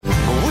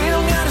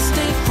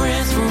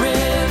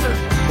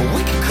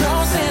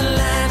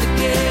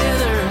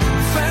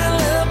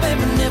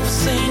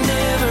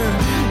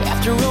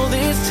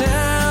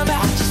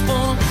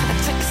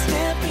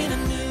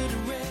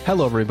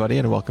Hello, everybody,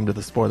 and welcome to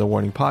the Spoiler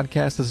Warning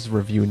Podcast. This is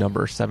review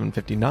number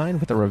 759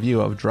 with a review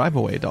of Drive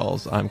Away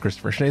Dolls. I'm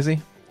Christopher Schnese.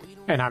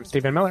 And I'm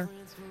Stephen Miller.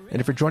 And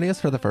if you're joining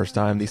us for the first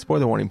time, the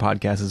Spoiler Warning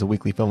Podcast is a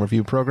weekly film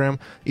review program.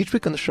 Each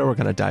week on the show, we're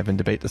going to dive in,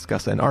 debate,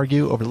 discuss, and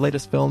argue over the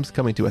latest films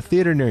coming to a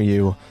theater near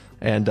you.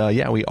 And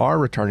we are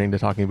returning to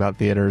talking about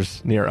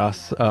theaters near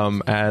us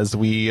as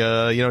we,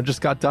 just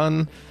got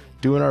done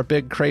doing our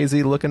big,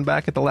 crazy, looking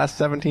back at the last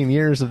 17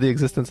 years of the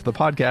existence of the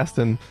podcast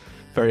in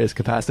various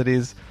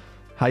capacities.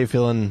 How you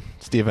feeling,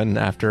 Stephen,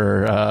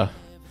 after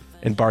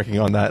embarking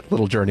on that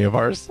little journey of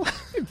ours?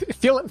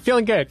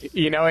 Feeling good.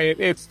 You know,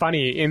 it's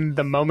funny. In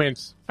the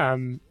moment,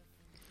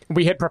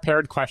 we had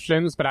prepared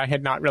questions, but I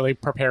had not really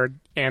prepared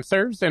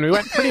answers. And we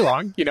went pretty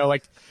long,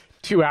 like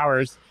 2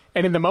 hours.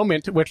 And in the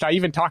moment, which I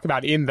even talk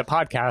about in the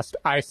podcast,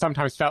 I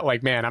sometimes felt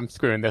like, man, I'm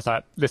screwing this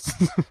up. This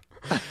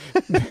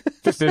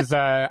is,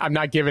 I'm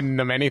not giving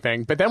them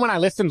anything. But then when I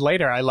listened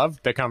later, I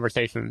loved the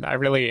conversation. I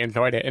really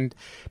enjoyed it. And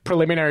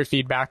preliminary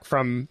feedback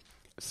from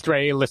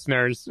stray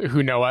listeners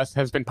who know us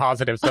has been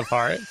positive so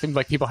far. It seems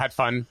like people had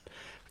fun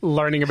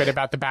learning a bit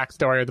about the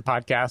backstory of the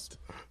podcast.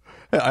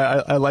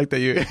 I like that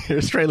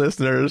you're stray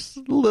listeners,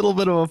 a little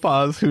bit of a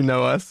pause, who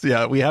know us.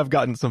 Yeah, we have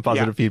gotten some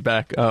positive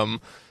feedback,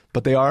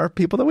 but they are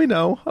people that we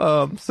know.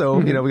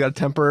 We got to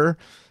temper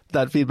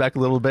that feedback a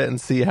little bit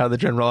and see how the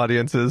general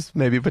audiences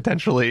maybe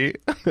potentially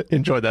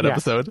enjoyed that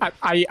episode.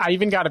 I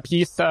even got a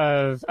piece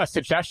of a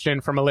suggestion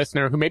from a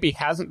listener who maybe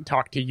hasn't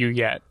talked to you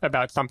yet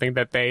about something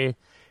that they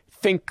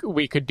think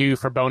we could do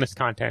for bonus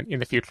content in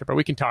the future, but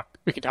we can talk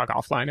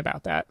offline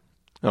about that.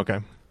 Okay.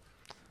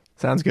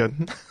 Sounds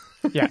good.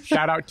 Yeah.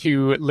 Shout out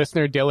to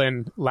listener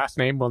Dylan. Last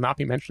name will not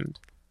be mentioned.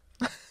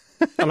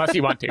 Unless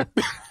you want to.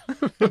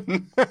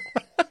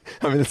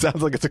 I mean, it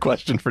sounds like it's a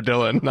question for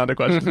Dylan, not a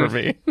question for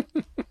me.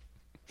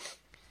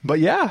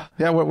 But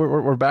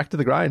we're back to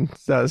the grind,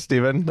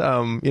 Stephen.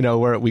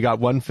 We got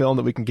one film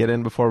that we can get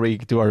in before we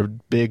do our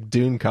big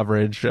Dune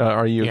coverage.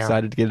 Are you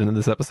excited to get into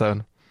this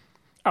episode?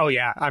 Oh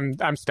yeah,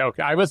 I'm stoked.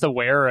 I was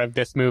aware of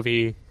this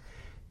movie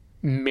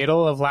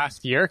middle of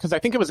last year because I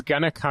think it was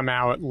gonna come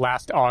out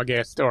last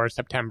August or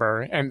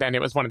September, and then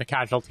it was one of the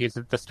casualties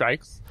of the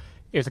strikes.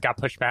 It got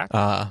pushed back.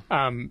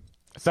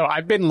 So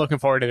I've been looking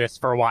forward to this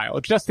for a while,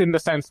 just in the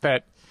sense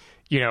that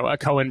a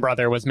Coen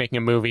brother was making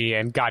a movie,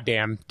 and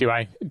goddamn, do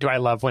I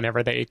love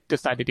whenever they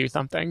decide to do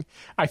something.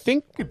 I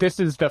think this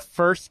is the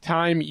first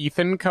time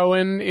Ethan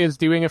Coen is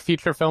doing a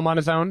feature film on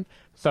his own,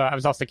 so I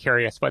was also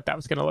curious what that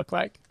was going to look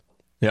like.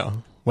 Yeah,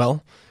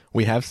 well,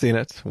 we have seen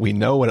it. We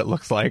know what it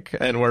looks like,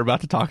 and we're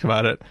about to talk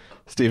about it.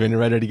 Steven, you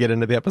ready to get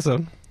into the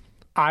episode?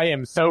 I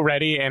am so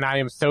ready, and I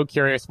am so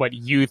curious what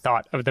you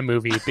thought of the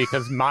movie,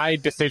 because my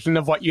decision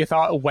of what you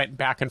thought went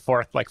back and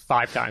forth like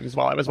 5 times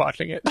while I was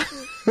watching it.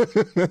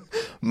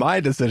 My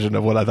decision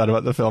of what I thought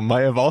about the film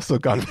might have also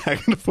gone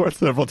back and forth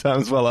several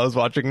times while I was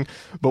watching,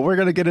 but we're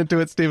going to get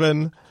into it,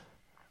 Steven.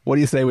 What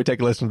do you say we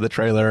take a listen to the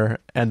trailer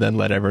and then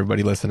let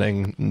everybody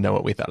listening know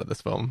what we thought of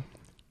this film?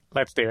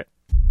 Let's do it.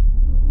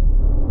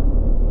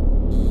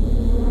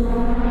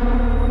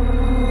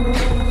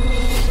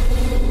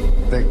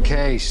 The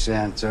case,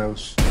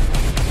 Santos.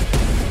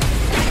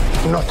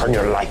 Not on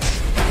your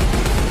life.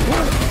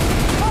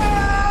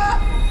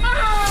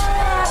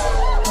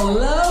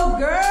 Hello,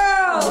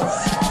 girls.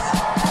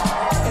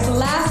 It's the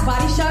last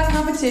body shot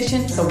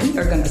competition, so we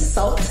are going to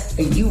salt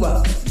you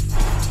up.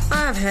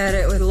 I've had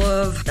it with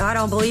love. I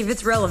don't believe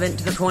it's relevant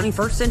to the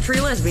 21st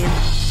century lesbian.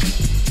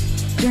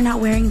 You're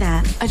not wearing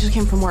that. I just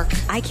came from work.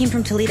 I came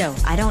from Toledo.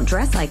 I don't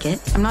dress like it.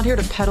 I'm not here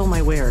to peddle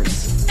my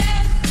wares.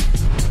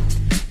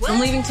 I'm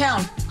leaving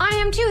town. I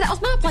am too. That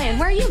was my plan.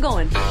 Where are you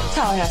going?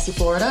 Tallahassee,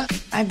 Florida.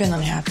 I've been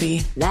unhappy.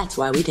 That's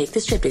why we take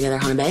this trip together,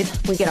 honey babe.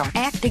 We get our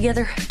act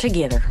together.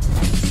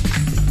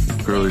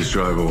 Curly's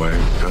Drive Away,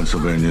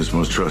 Pennsylvania's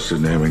most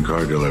trusted name in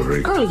car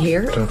delivery. Curly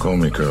here. Don't call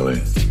me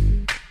Curly.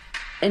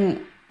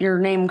 And your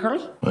name,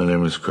 Curly? My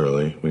name is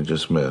Curly. We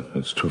just met.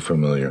 It's too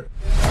familiar.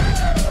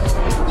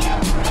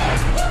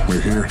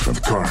 We're here for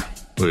the car.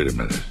 Wait a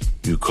minute.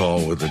 You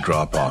call with a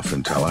drop-off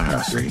in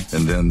Tallahassee,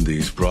 and then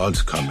these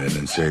broads come in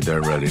and say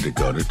they're ready to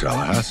go to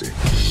Tallahassee.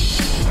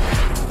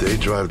 They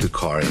drive the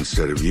car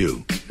instead of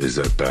you. Is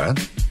that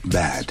bad?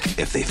 Bad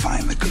if they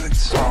find the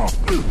goods.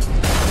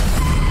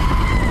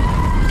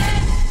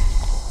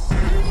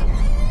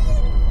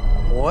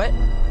 What?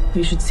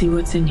 You should see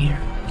what's in here.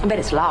 I bet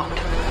it's locked.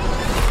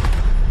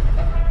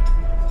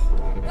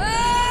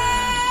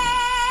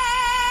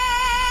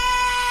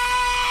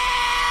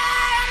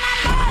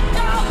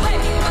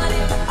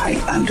 I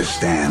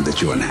understand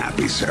that you're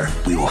unhappy, sir.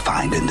 We will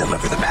find and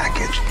deliver the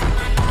package.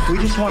 We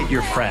just want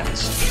your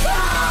friends.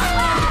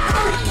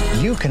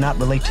 You cannot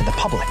relate to the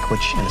public,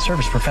 which in the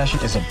service profession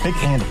is a big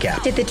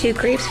handicap. Did the 2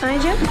 creeps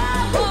find you?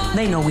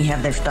 They know we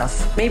have their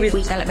stuff. Maybe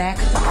we sell it back,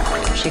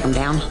 shake them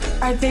down.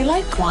 Are they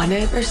like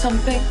wanted or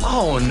something?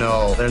 Oh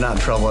no, they're not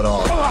in trouble at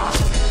all.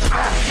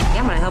 Yeah,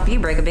 I'm gonna help you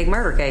break a big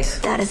murder case.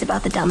 That is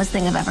about the dumbest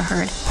thing I've ever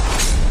heard.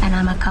 And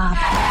I'm a cop.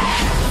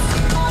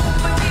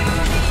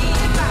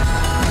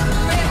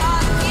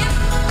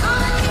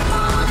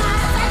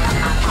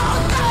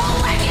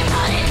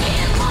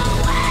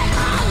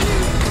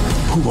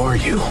 Who are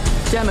you?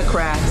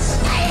 Democrats.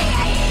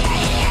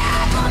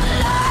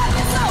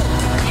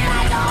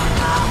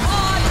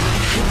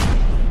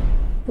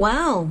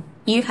 Wow,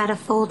 you've had a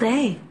full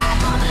day.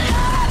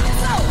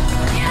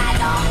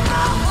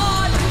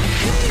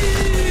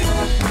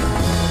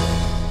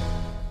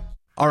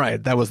 All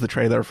right, that was the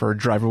trailer for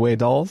Drive Away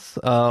Dolls.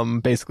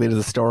 Basically, it is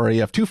a story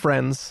of two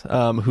friends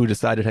who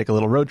decide to take a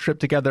little road trip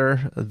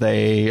together.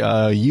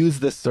 They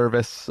use this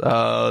service,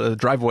 the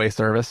Drive Away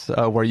service,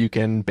 where you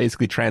can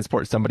basically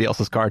transport somebody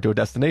else's car to a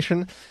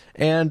destination.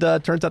 And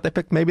turns out they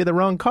picked maybe the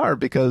wrong car,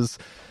 because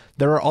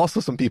there are also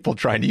some people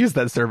trying to use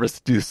that service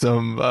to do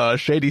some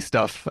shady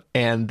stuff,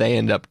 and they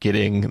end up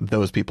getting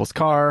those people's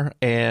car,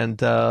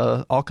 and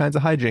all kinds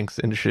of hijinks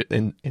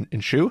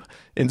ensue.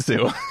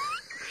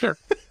 Sure.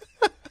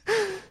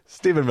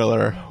 Stephen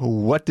Miller,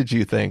 what did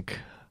you think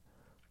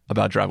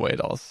about Drive Away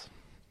Dolls?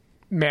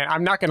 Man,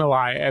 I'm not going to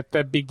lie. At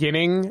the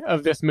beginning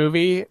of this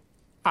movie,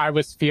 I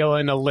was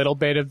feeling a little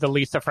bit of the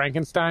Lisa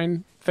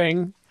Frankenstein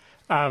thing.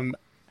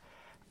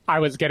 I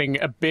was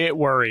getting a bit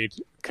worried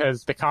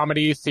because the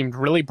comedy seemed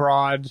really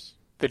broad.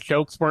 The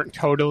jokes weren't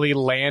totally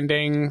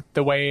landing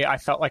the way I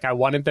felt like I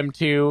wanted them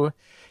to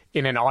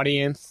in an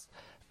audience.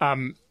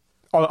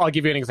 I'll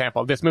give you an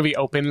example. This movie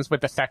opens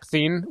with a sex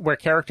scene where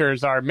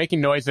characters are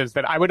making noises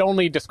that I would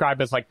only describe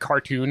as like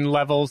cartoon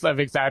levels of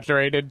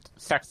exaggerated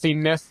sex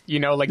scene-ness. You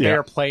know, like they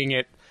are playing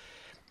it.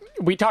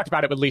 We talked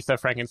about it with Lisa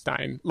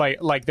Frankenstein.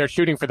 Like they're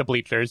shooting for the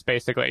bleachers,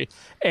 basically.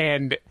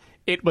 And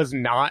it was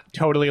not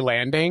totally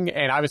landing.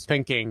 And I was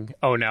thinking,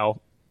 oh no,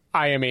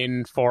 I am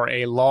in for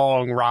a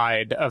long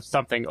ride of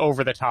something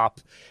over the top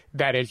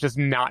that is just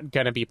not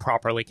going to be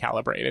properly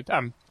calibrated.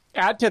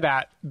 Add to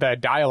that the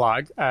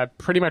dialogue.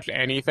 Pretty much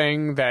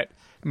anything that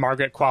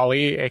Margaret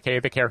Qualley, aka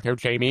the character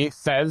Jamie,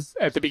 says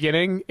at the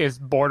beginning is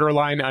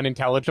borderline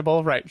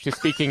unintelligible, right? She's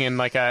speaking in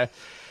like a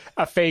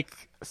fake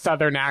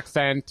Southern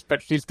accent,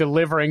 but she's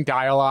delivering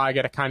dialogue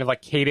at a kind of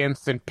like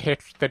cadence and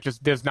pitch that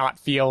just does not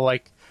feel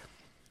like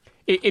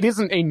it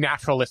isn't a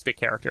naturalistic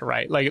character,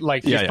 right?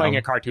 Like she's playing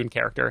a cartoon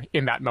character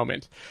in that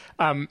moment.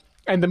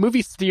 And the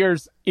movie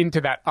steers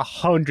into that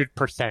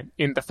 100%.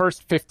 In the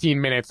first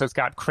 15 minutes, it's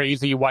got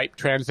crazy wipe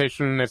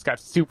transition. It's got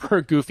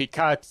super goofy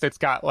cuts. It's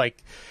got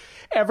like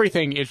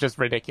everything is just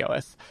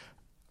ridiculous.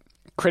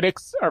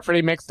 Critics are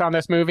pretty mixed on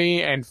this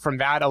movie. And from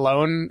that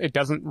alone, it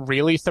doesn't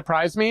really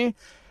surprise me.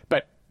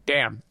 But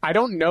damn, I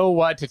don't know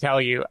what to tell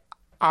you.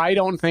 I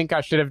don't think I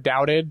should have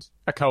doubted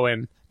a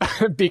Coen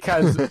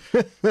because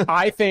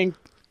I think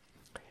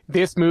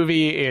this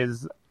movie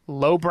is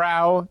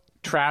lowbrow,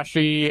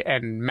 trashy,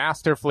 and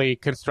masterfully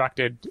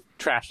constructed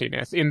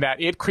trashiness in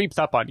that it creeps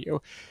up on you,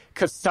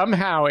 because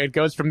somehow it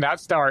goes from that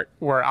start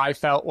where I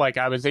felt like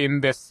I was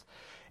in this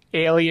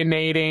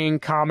alienating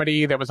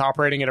comedy that was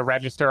operating at a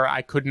register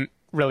I couldn't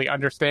really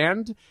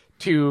understand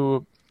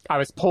to I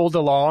was pulled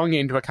along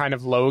into a kind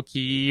of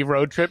low-key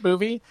road trip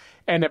movie.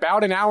 And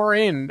about an hour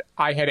in,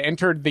 I had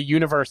entered the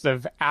universe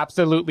of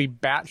absolutely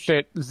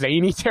batshit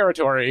zany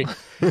territory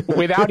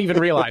without even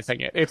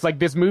realizing it. It's like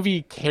this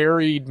movie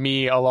carried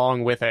me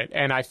along with it.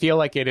 And I feel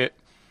like I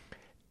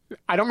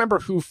don't remember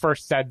who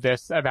first said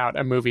this about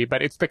a movie,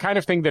 but it's the kind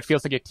of thing that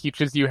feels like it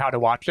teaches you how to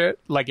watch it.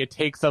 Like it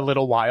takes a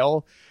little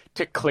while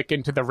to click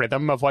into the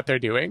rhythm of what they're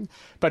doing.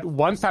 But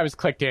once I was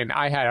clicked in,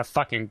 I had a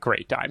fucking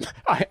great time.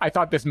 I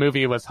thought this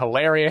movie was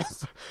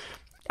hilarious.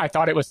 I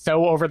thought it was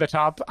so over the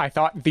top. I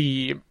thought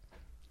the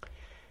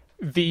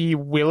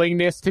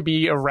willingness to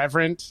be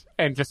irreverent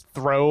and just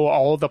throw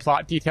all the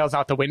plot details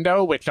out the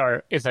window, which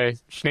is a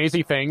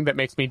schnazy thing that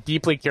makes me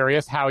deeply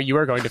curious how you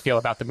are going to feel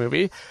about the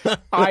movie.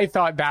 I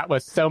thought that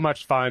was so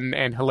much fun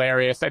and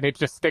hilarious, and it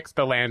just sticks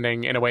the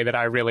landing in a way that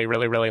I really,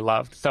 really, really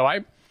loved. So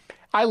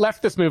I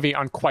left this movie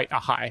on quite a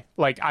high.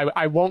 Like,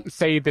 I won't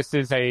say this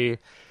is a,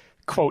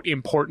 quote,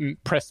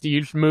 important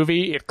prestige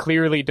movie. It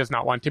clearly does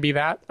not want to be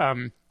that.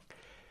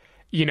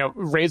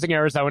 Raising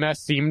Arizona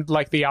seemed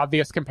like the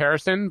obvious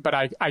comparison, but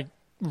I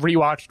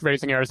rewatched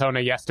Raising Arizona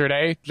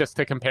yesterday just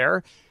to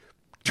compare.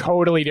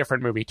 Totally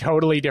different movie,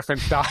 totally different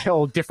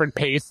style, different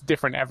pace,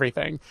 different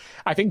everything.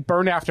 I think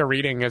Burn After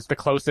Reading is the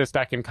closest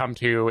I can come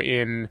to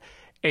in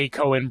a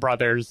Coen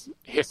Brothers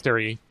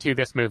history to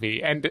this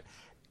movie. And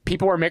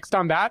people were mixed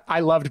on that. I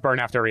loved Burn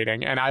After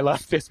Reading, and I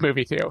loved this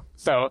movie too.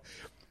 So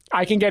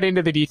I can get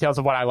into the details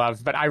of what I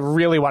loved, but I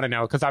really want to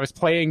know, because I was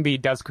playing the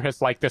Does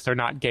Chris Like This or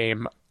Not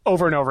game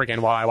over and over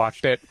again while I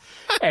watched it,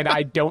 and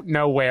I don't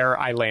know where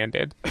I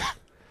landed.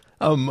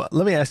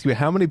 Let me ask you,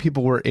 how many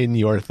people were in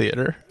your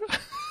theater?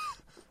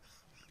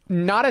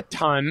 Not a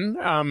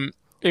ton.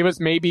 It was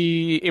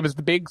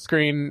the big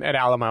screen at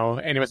Alamo,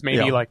 and it was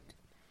maybe like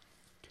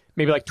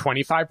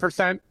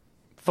 25%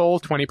 full,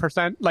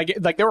 20%.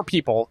 Like there were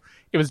people.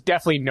 It was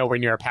definitely nowhere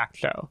near a packed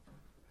show.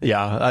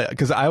 Yeah,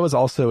 because I was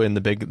also in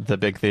the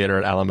big theater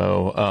at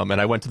Alamo, and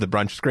I went to the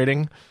brunch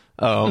screening,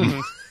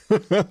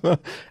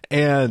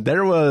 and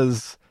there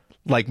was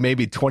like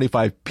maybe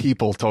 25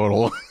 people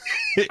total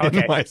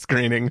in my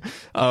screening.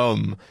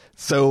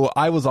 So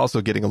I was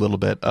also getting a little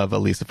bit of a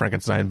Lisa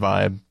Frankenstein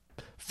vibe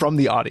from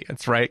the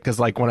audience, right? Because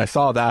like when I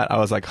saw that, I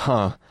was like,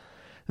 huh,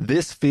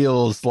 this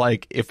feels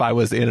like if I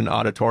was in an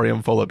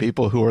auditorium full of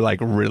people who were like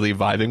really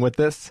vibing with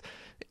this,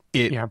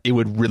 it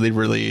would really,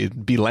 really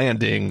be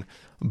landing.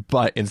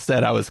 But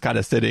instead, I was kind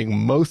of sitting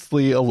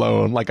mostly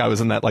alone. Like I was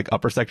in that like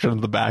upper section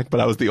of the back, but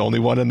I was the only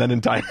one in that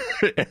entire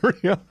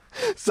area.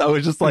 So I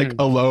was just like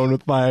alone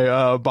with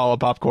my ball of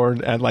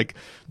popcorn, and like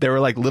there were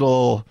like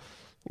little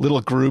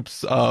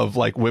groups of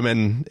like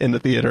women in the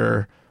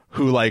theater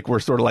who like were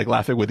sort of like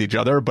laughing with each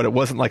other, but it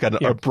wasn't like an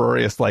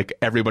uproarious like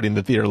everybody in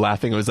the theater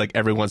laughing. It was like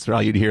every once in a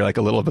while you'd hear like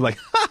a little bit like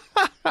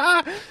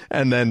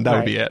and then that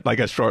would be it, like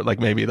a short, like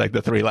maybe like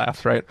the 3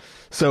 laughs, right?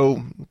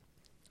 So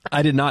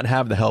I did not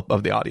have the help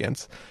of the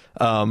audience.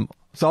 So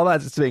all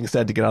that's being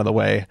said, to get out of the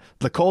way,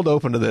 the cold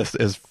open to this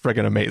is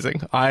friggin'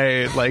 amazing.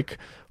 I like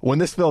when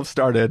this film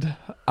started,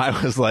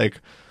 I was like,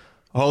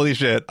 holy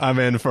shit, I'm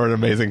in for an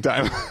amazing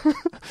time.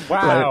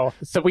 Wow. Right?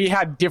 So we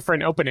had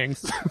different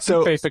openings,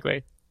 so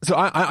basically. So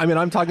I mean,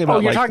 I'm talking about. Oh,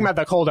 you're like, talking about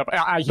the cold open.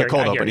 I hear the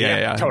cold you, open.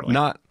 Yeah, totally.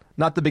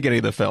 Not the beginning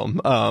of the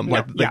film.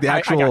 Like the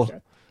actual.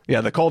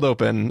 The cold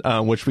open,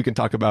 which we can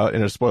talk about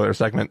in a spoiler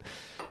segment,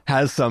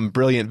 has some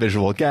brilliant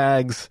visual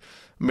gags,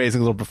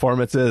 amazing little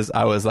performances.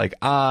 I was like,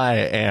 I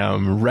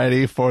am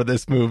ready for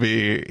this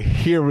movie.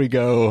 Here we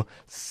go.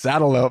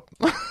 Saddle up.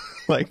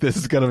 Like, this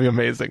is going to be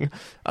amazing.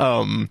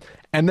 And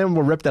then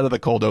we're ripped out of the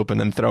cold open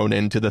and thrown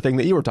into the thing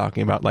that you were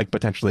talking about, like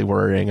potentially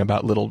worrying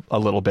about a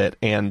little bit,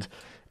 and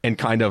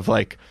kind of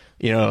like,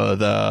 you know,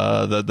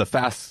 the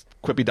fast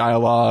quippy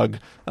dialogue,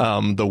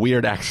 the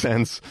weird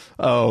accents,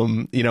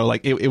 you know,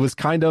 like it was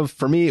kind of,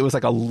 for me, it was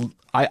like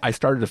I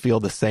started to feel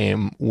the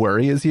same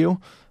worry as you.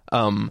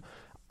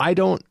 I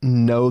don't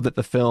know that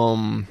the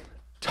film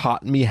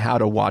taught me how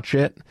to watch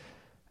it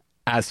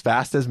as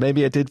fast as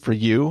maybe it did for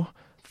you.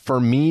 For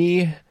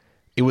me,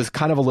 it was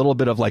kind of a little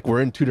bit of like,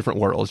 we're in two different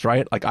worlds,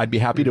 right? Like, I'd be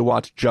happy to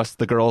watch just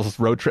the girls'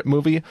 road trip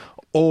movie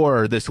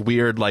or this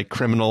weird, like,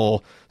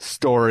 criminal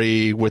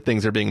story where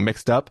things are being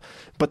mixed up.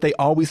 But they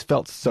always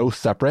felt so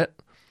separate.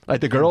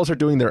 Like, the girls are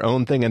doing their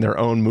own thing in their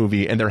own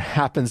movie, and there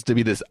happens to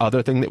be this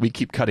other thing that we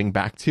keep cutting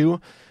back to,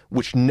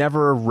 which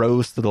never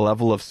rose to the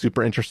level of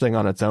super interesting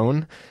on its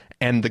own.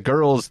 And the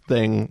girls'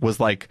 thing was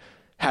like,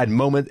 had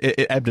moments,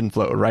 it ebbed and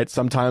flowed, right?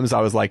 Sometimes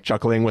I was like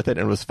chuckling with it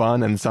and it was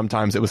fun, and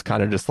sometimes it was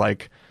kind of just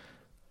like,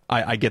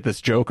 I get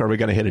this joke, are we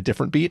going to hit a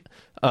different beat?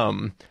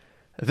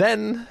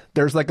 Then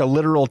there's like a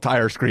literal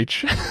tire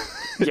screech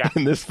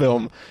in this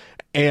film,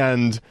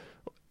 and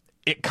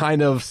it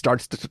kind of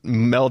starts to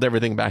meld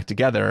everything back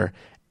together.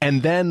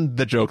 And then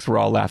the jokes were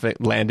all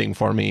landing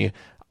for me.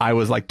 I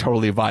was like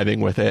totally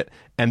vibing with it.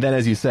 And then,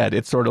 as you said,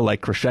 it's sort of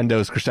like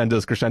crescendos,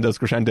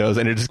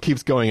 and it just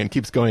keeps going and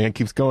keeps going and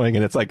keeps going.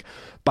 And it's like,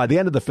 by the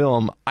end of the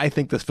film, I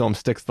think this film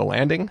sticks the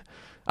landing.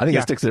 I think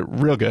it sticks it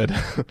real good.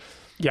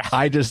 Yeah.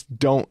 I just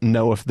don't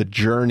know if the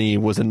journey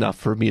was enough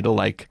for me to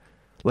like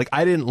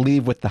I didn't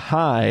leave with the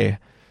high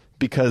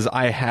because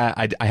I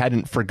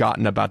hadn't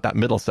forgotten about that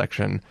middle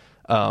section,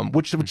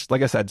 which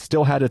like I said,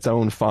 still had its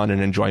own fun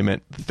and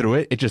enjoyment through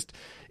it.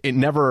 It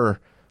never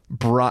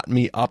brought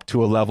me up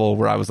to a level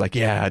where I was like,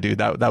 yeah, dude,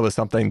 that was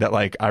something that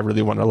like I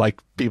really want to like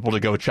people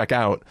to go check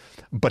out.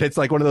 But it's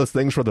like one of those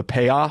things where the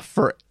payoff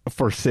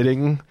for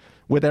sitting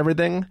with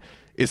everything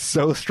is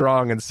so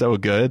strong and so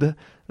good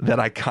that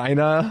I'm kind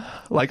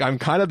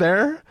of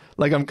there.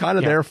 Like, I'm kind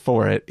of there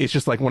for it. It's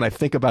just like, when I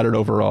think about it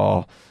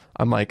overall,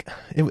 I'm like,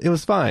 it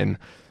was fine.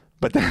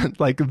 But then,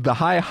 like, the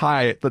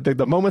high,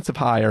 the moments of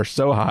high are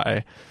so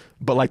high,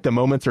 but like the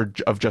moments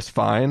of just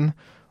fine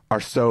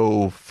are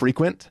so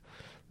frequent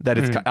that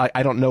it's,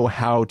 I don't know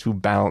how to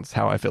balance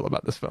how I feel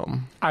about this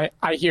film. I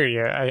hear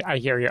you. I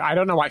hear you. I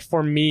don't know why.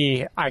 For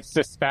me, I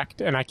suspect,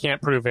 and I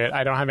can't prove it,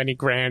 I don't have any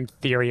grand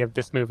theory of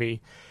this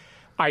movie.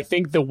 I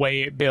think the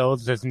way it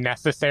builds is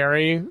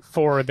necessary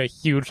for the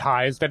huge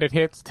highs that it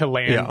hits to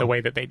land the way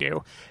that they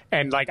do.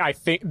 And like, I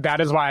think that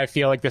is why I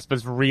feel like this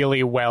was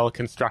really well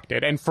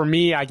constructed. And for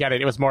me, I get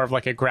it. It was more of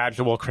like a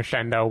gradual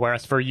crescendo,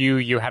 whereas for you,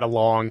 you had a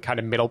long kind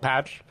of middle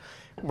patch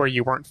where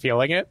you weren't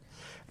feeling it.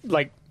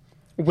 Like,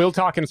 we'll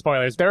talk in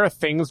spoilers. There are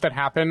things that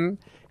happen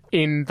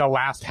in the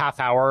last half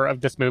hour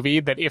of this movie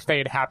that if they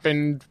had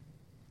happened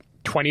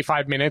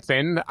 25 minutes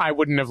in, I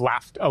wouldn't have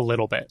laughed a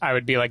little bit. I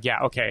would be like,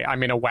 yeah, okay,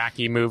 I'm in a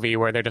wacky movie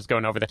where they're just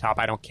going over the top.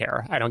 I don't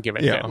care. I don't give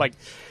a shit. Like,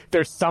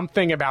 there's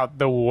something about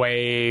the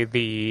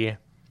way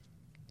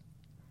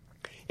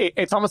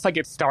it's almost like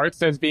it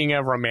starts as being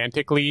a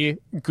romantically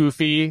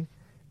goofy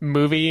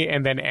movie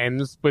and then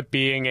ends with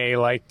being a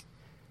like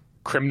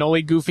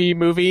criminally goofy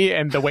movie,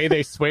 and the way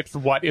they switch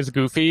what is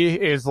goofy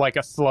is like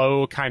a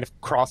slow kind of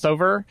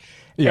crossover,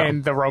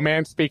 and the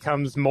romance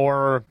becomes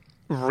more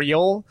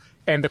real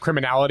and the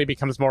criminality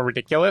becomes more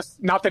ridiculous.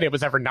 Not that it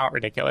was ever not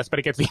ridiculous, but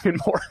it gets even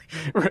more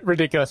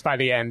ridiculous by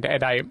the end.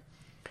 And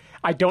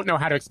I don't know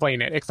how to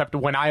explain it, except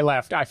when I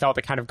left, I felt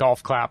a kind of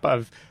golf clap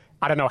of,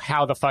 I don't know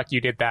how the fuck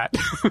you did that,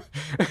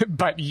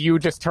 but you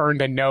just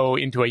turned a no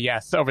into a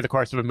yes over the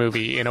course of a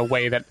movie in a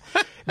way that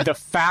the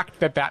fact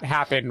that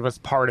happened was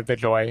part of the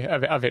joy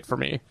of it for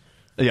me.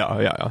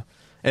 Yeah.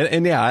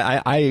 And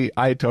yeah,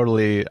 I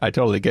totally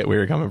get where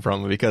you're coming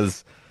from,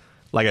 because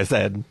like I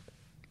said,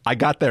 I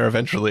got there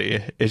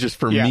eventually. It's just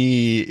for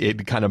me,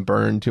 it kind of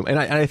burned too. And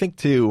I think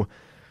too,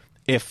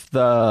 if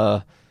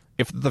the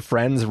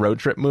Friends road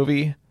trip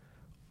movie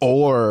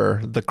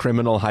or the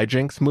Criminal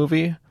Hijinks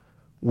movie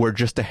were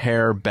just a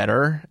hair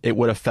better, it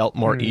would have felt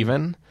more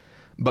even.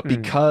 But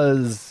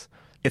because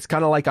it's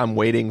kind of like I'm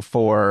waiting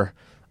for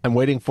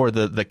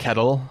the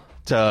kettle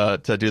to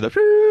do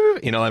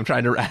the, I'm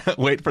trying to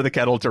wait for the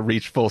kettle to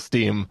reach full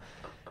steam.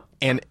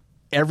 And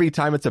every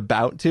time it's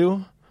about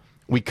to,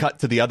 we cut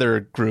to the other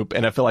group,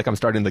 and I feel like I'm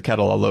starting the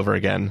kettle all over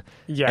again.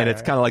 Yeah. And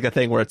it's kind of like a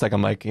thing where it's like,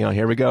 I'm like,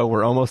 here we go.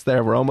 We're almost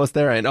there.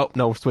 And oh,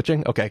 no,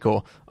 switching. Okay,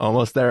 cool.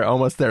 Almost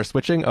there.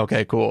 Switching.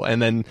 Okay, cool.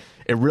 And then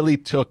it really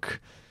took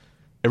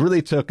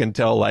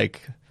until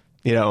like,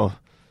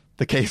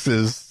 the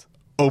cases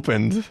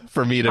opened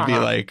for me to be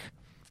like,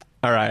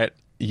 all right,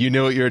 you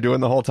knew what you were doing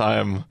the whole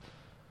time.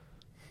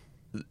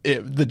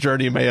 The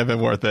journey may have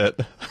been worth it.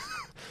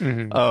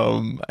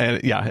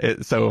 And yeah,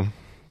 so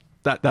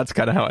that's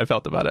kind of how I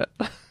felt about it.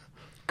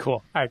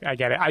 Cool. I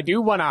get it. I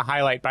do want to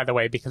highlight, by the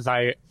way, because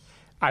I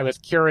was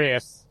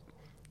curious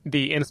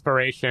the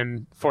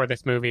inspiration for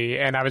this movie,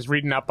 and I was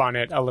reading up on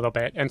it a little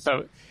bit. And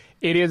so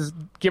it is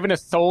given a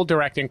sole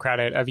directing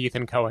credit of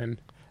Ethan Coen,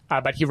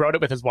 but he wrote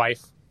it with his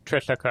wife,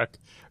 Trisha Cook,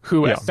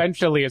 who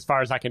essentially, as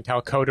far as I can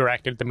tell,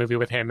 co-directed the movie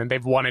with him, and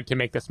they've wanted to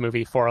make this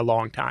movie for a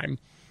long time.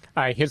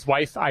 His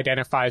wife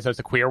identifies as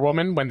a queer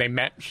woman. When they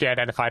met, she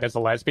identified as a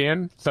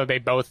lesbian. So they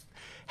both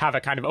have a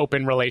kind of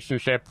open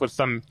relationship with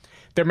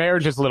their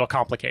marriage is a little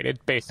complicated,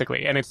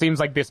 basically. And it seems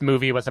like this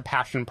movie was a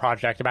passion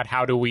project about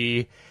how do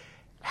we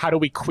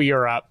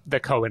queer up the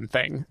Coen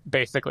thing,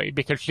 basically,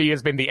 because she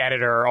has been the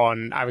editor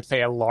on, I would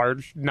say, a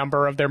large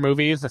number of their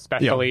movies,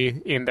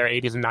 especially in their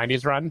 80s and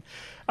 90s run.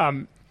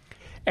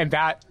 And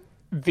that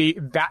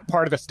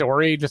part of the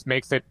story just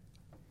makes it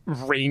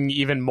ring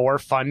even more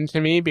fun to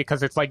me,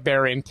 because it's like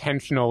they're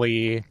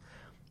intentionally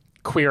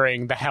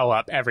queering the hell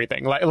up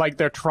everything. Like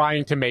they're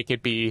trying to make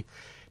it be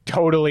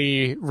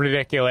totally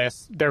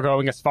ridiculous. They're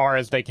going as far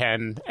as they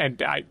can.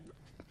 And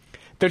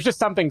there's just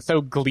something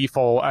so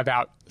gleeful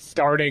about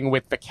starting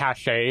with the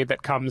cachet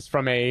that comes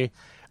from one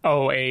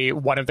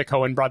of the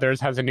Coen brothers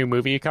has a new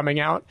movie coming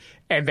out,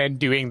 and then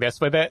doing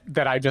this with it,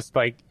 that I just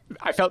I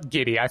felt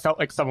giddy. I felt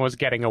like someone was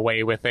getting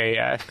away with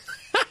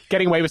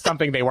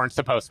something they weren't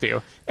supposed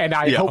to. And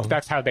I hope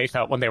that's how they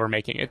felt when they were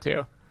making it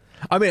too.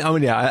 I mean,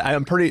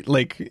 I'm pretty,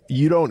 like,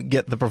 you don't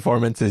get the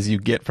performances you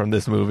get from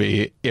this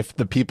movie if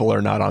the people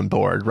are not on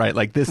board, right?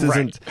 Like, this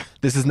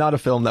is not a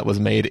film that was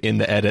made in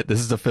the edit. This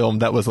is a film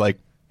that was like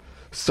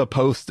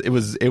it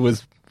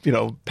was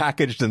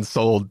packaged and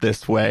sold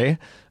this way.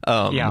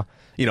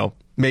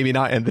 Maybe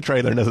not in the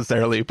trailer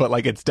necessarily, but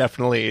like, it's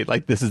definitely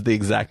like, this is the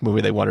exact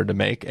movie they wanted to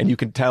make. And you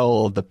can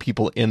tell the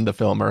people in the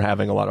film are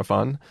having a lot of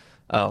fun.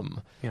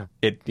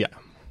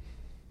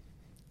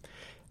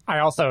 I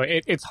also,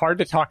 it's hard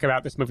to talk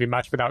about this movie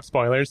much without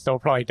spoilers, so we'll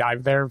probably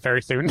dive there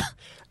very soon.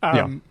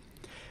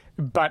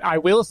 But I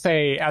will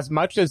say, as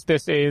much as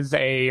this is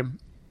a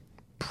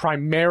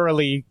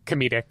primarily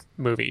comedic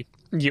movie,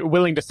 you're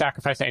willing to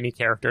sacrifice any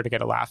character to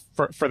get a laugh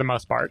for the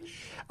most part,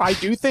 I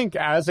do think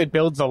as it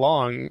builds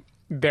along,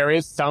 there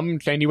is some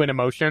genuine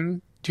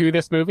emotion to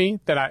this movie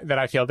that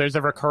I feel. There's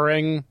a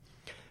recurring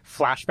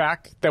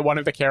flashback that one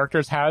of the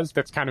characters has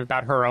that's kind of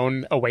about her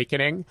own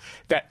awakening,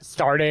 that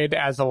started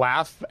as a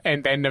laugh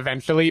and then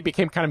eventually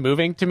became kind of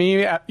moving to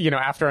me,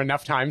 after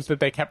enough times that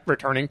they kept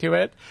returning to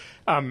it.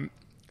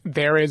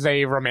 There is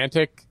a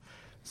romantic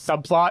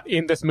subplot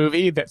in this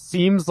movie that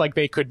seems like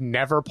they could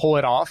never pull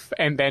it off,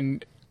 and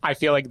then I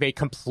feel like they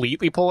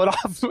completely pull it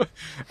off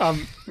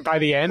by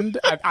the end.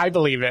 I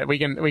believe it. We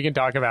can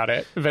talk about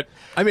it, but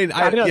I mean,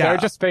 I don't know. There are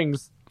just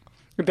things.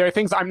 There are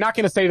things. I'm not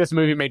going to say this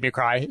movie made me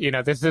cry.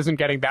 This isn't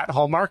getting that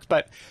hallmark,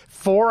 but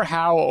for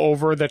how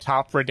over the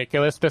top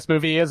ridiculous this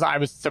movie is, I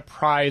was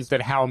surprised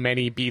at how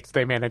many beats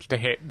they managed to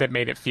hit that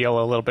made it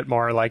feel a little bit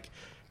more like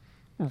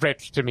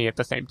rich to me at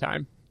the same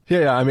time.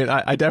 Yeah. I mean,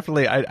 I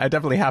definitely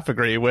half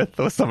agree with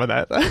some of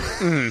that.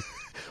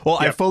 Well,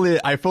 yep.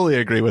 I fully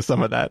agree with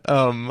some of that.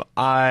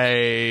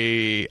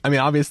 I mean,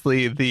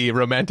 obviously the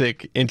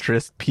romantic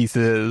interest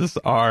pieces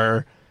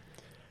are,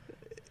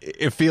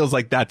 it feels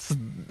like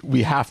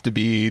we have to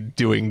be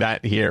doing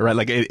that here, right?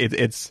 Like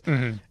it's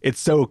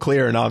so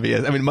clear and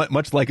obvious. I mean,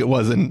 much like it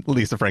was in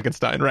Lisa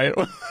Frankenstein, right?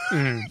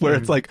 Where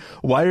it's like,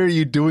 why are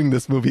you doing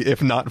this movie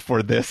if not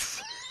for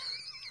this?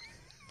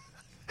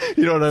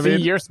 You know what I mean?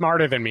 You're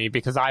smarter than me,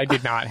 because I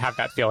did not have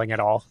that feeling at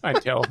all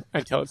until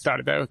it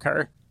started to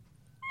occur.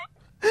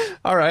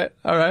 All right.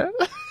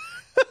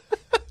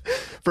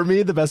 For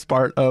me, the best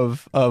part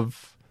of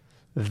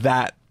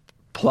that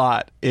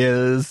plot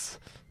is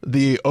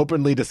the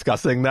openly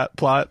discussing that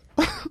plot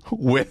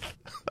with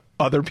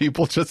other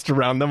people just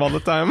around them all the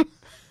time.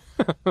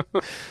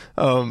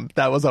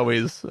 That was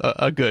always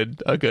a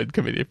good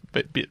comedy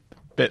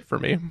bit for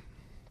me.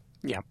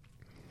 Yeah.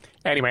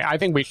 Anyway, I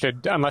think we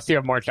should, unless you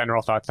have more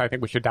general thoughts, I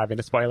think we should dive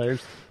into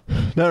spoilers.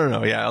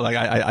 No. Yeah, like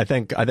I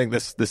think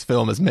this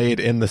film is made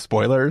in the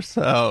spoilers.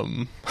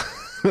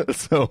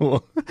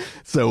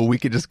 so we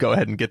could just go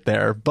ahead and get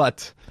there.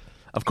 But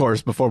of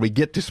course, before we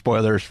get to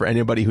spoilers, for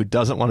anybody who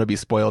doesn't want to be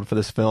spoiled for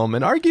this film,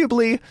 and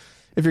arguably,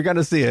 if you're going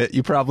to see it,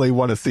 you probably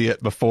want to see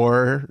it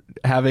before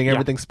having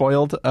everything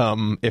spoiled.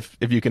 If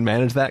you can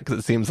manage that, because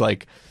it seems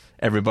like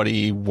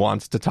everybody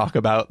wants to talk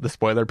about the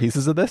spoiler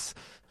pieces of this.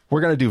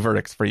 We're going to do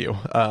verdicts for you.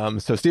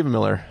 So Stephen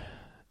Miller,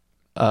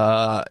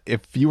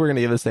 if you were going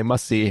to give this a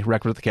must-see,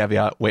 recommend with the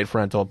caveat, wait for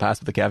rental, pass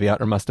with the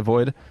caveat, or must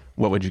avoid,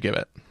 what would you give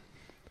it?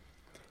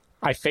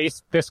 I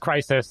faced this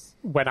crisis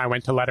when I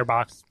went to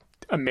Letterboxd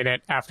a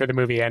minute after the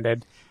movie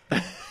ended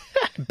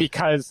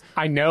because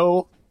I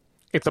know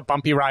it's a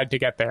bumpy ride to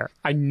get there.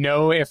 I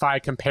know if I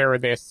compare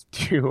this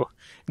to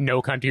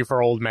No Country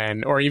for Old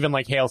Men or even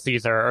like Hail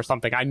Caesar or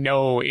something, I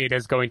know it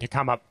is going to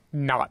come up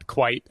not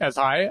quite as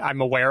high.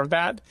 I'm aware of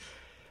that.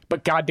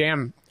 But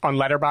goddamn, on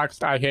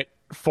Letterboxd, I hit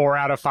 4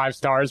 out of 5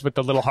 stars with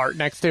the little heart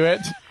next to it.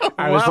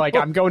 I was like,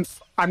 I'm going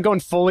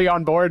fully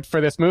on board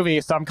for this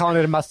movie, so I'm calling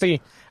it a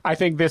must-see. I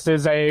think this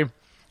is a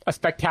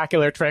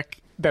spectacular trick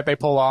that they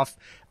pull off.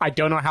 I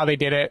don't know how they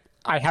did it.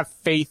 I have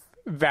faith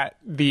that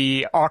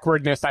the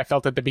awkwardness I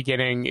felt at the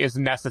beginning is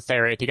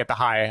necessary to get the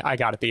high I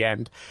got at the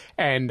end.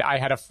 And I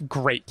had a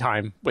great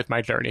time with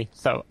my journey.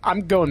 So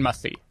I'm going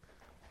must-see.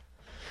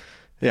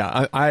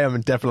 Yeah, I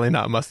am definitely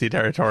not must-see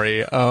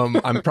territory.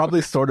 I'm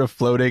probably sort of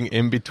floating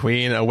in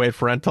between a wait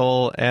for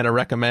rental and a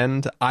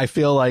recommend. I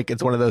feel like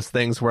it's one of those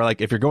things where,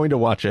 like, if you're going to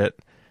watch it,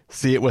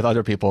 see it with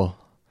other people.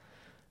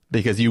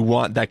 Because you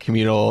want that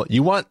communal...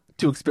 You want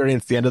to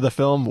experience the end of the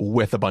film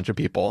with a bunch of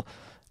people.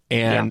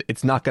 And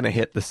it's not going to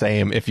hit the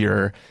same if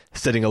you're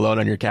sitting alone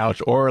on your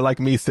couch or like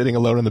me sitting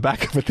alone in the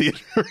back of a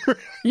theater.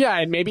 Yeah,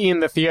 and maybe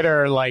in the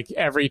theater, like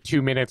every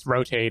 2 minutes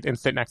rotate and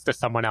sit next to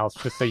someone else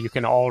just so you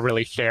can all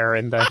really share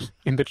in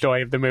the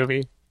joy of the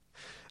movie.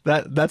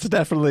 That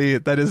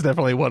is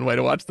definitely one way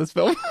to watch this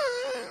film.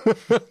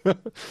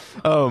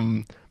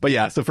 But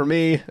yeah, so for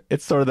me,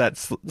 it's sort of that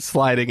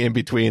sliding in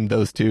between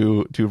those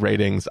two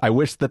ratings. I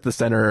wish that the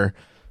center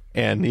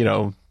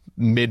and,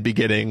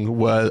 mid-beginning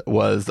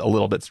was a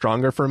little bit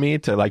stronger for me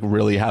to like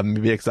really have me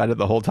be excited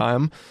the whole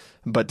time.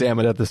 But damn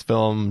it, if this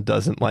film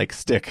doesn't like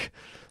stick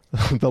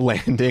the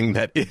landing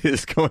that it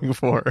is going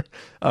for.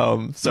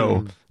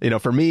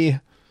 For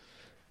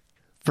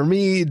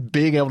me,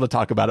 being able to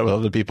talk about it with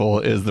other people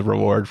is the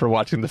reward for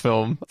watching the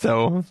film.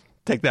 So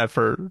take that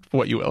for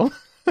what you will.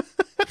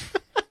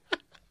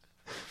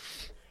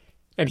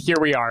 And here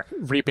we are,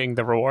 reaping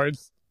the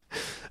rewards.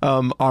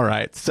 All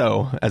right.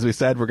 So, as we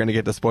said, we're going to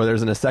get to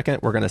spoilers in a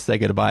second. We're going to say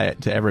goodbye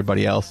to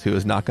everybody else who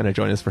is not going to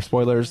join us for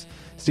spoilers.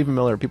 Stephen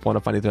Miller, people want to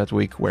find you throughout the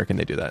week. Where can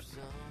they do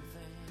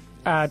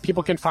that?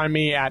 People can find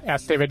me at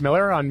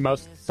 @SDavidMiller on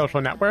most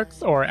social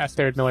networks or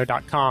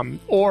sdavidmiller.com.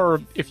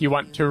 Or if you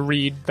want to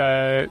read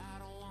the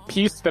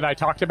piece that I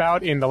talked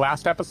about in the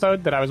last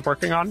episode that I was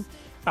working on,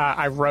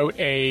 I wrote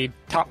a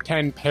top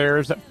 10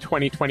 pairs of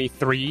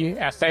 2023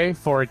 essay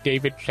for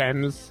David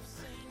Chen's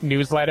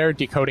newsletter,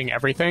 Decoding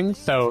Everything.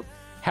 So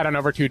head on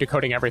over to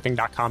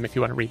decodingeverything.com if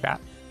you want to read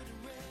that.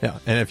 Yeah,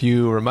 and if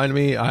you remind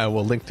me, I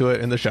will link to it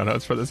in the show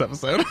notes for this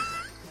episode.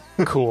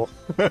 Cool.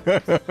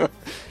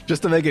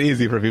 Just to make it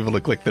easy for people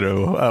to click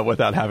through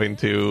without having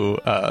to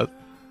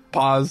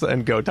pause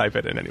and go type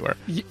it in anywhere.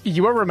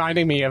 You were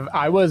reminding me of,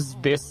 I was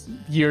this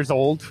years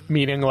old,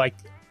 meaning like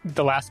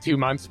the last 2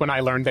 months when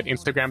I learned that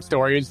Instagram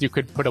stories, you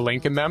could put a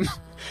link in them.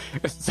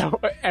 So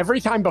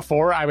every time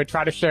before I would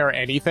try to share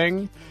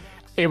anything,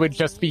 it would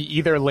just be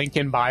either link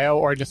in bio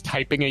or just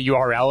typing a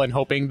URL and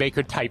hoping they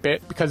could type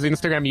it, because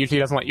Instagram usually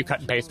doesn't let you cut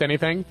and paste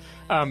anything.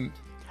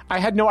 I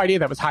had no idea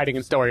that was hiding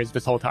in stories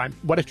this whole time.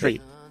 What a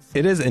treat.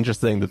 It is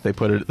interesting that they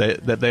put it,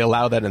 that they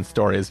allow that in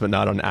stories, but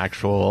not on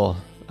actual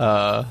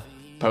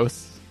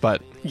posts.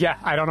 But yeah,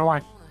 I don't know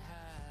why.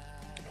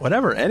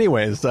 Whatever.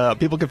 Anyways,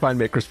 people can find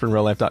me at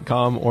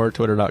ChristopherInRealLife.com or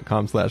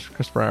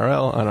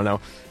Twitter.com/ChristopherIRL. I don't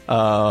know.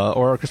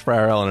 Or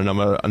ChristopherIRL and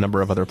a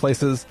number of other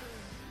places.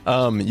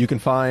 You can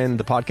find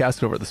the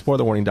podcast over at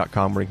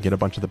thespoilerwarning.com, where you can get a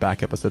bunch of the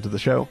back episodes of the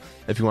show.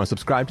 If you want to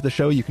subscribe to the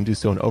show, you can do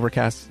so on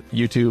Overcast,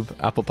 YouTube,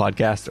 Apple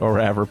Podcasts, or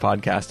wherever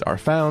podcasts are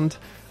found.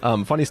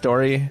 Funny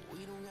story,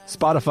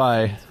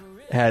 Spotify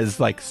has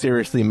like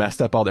seriously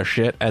messed up all their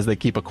shit as they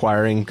keep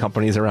acquiring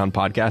companies around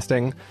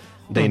podcasting.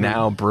 They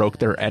now broke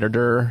their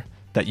editor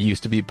that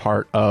used to be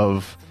part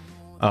of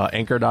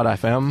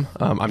Anchor.fm.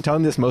 I'm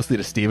telling this mostly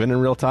to Steven in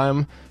real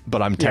time,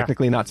 but I'm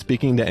technically not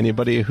speaking to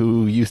anybody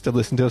who used to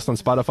listen to us on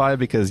Spotify,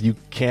 because you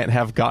can't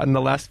have gotten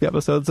the last few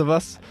episodes of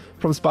us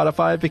from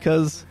Spotify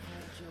because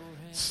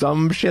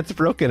some shit's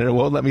broken and it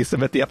won't let me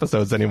submit the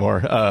episodes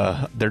anymore.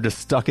 They're just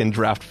stuck in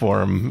draft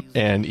form,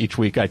 and each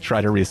week I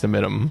try to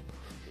resubmit them.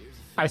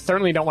 I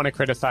certainly don't want to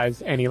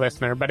criticize any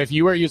listener, but if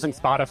you are using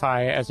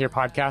Spotify as your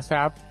podcast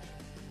app,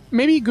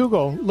 maybe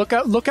Google, look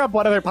up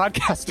what other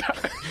podcast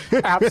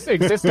apps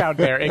exist out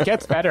there. It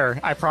gets better,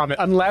 I promise.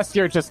 Unless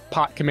you're just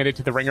pot committed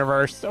to the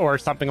Ringerverse or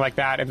something like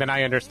that, and then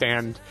I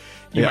understand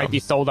you might be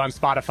sold on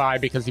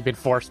Spotify because you've been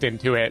forced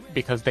into it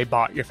because they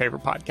bought your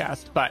favorite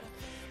podcast. But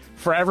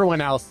for everyone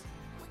else,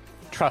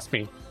 trust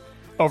me,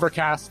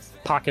 Overcast,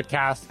 Pocket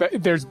Cast.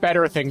 There's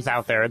better things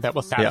out there that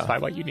will satisfy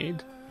what you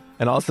need.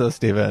 And also,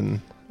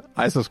 Steven,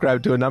 I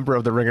subscribe to a number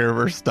of the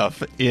Ringerverse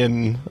stuff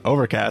in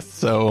Overcast,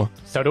 so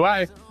do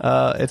I.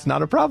 It's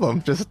not a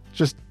problem.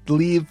 Just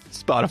leave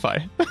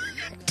Spotify.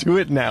 Do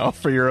it now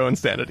for your own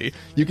sanity.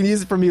 You can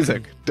use it for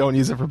music. Don't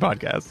use it for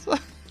podcasts.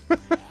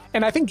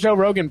 And I think Joe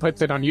Rogan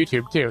puts it on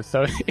YouTube too.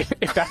 So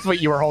if that's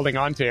what you were holding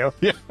on to,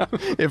 yeah,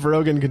 if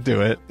Rogan can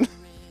do it.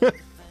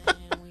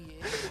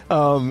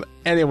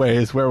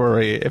 Anyways, where were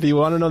we? If you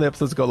want to know the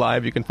episodes go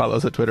live, you can follow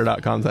us at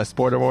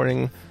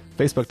twitter.com/spoilerwarning,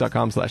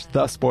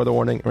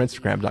 facebook.com/thespoilerwarning, or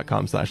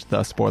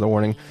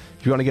instagram.com/thespoilerwarning.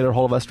 If you want to get a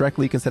hold of us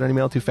directly, you can send an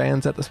email to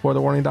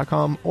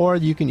fans@thespoilerwarning.com, or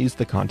you can use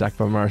the contact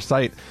from our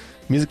site.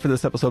 Music for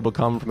this episode will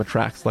come from a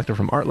track selected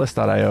from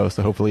artlist.io,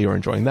 so hopefully you're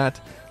enjoying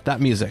that.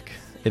 That music,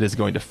 it is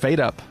going to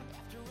fade up,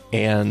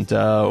 and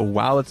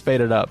while it's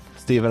faded up,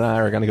 Steve and I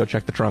are going to go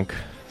check the trunk,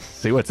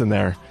 see what's in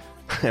there,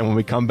 and when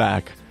we come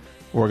back,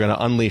 we're going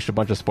to unleash a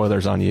bunch of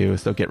spoilers on you,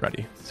 so get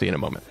ready. See you in a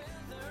moment.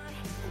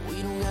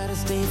 We don't gotta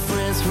stay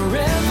friends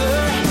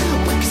forever.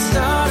 We can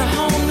start a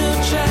whole new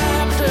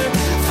chapter.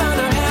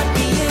 Find our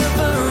happy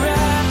ever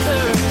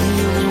after.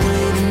 The only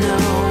way to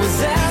know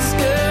is ask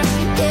her.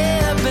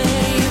 Yeah,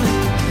 babe.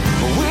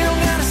 We don't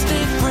gotta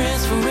stay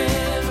friends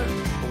forever.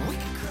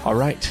 All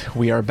right,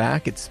 we are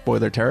back. It's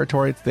spoiler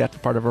territory. It's the after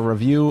part of a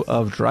review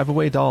of Drive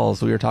Away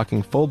Dolls. We are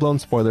talking full-blown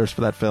spoilers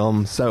for that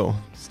film. So,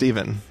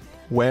 Steven,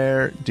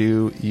 where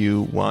do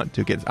you want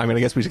to get? I mean, I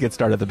guess we should get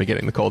started at the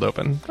beginning, the cold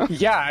open.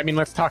 Yeah, I mean,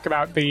 let's talk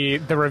about the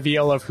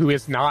reveal of who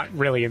is not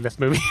really in this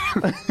movie.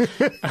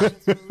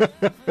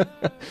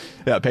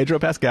 Yeah, Pedro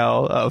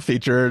Pascal,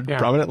 featured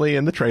prominently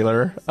in the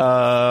trailer,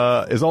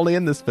 is only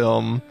in this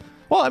film.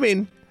 Well, I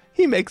mean,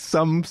 he makes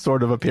some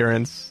sort of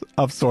appearance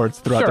of sorts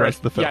throughout the rest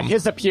of the film. Yeah,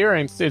 his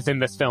appearance is in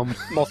this film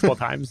multiple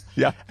times.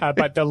 Yeah.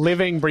 But the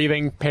living,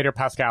 breathing Pedro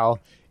Pascal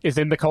is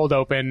in the cold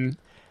open.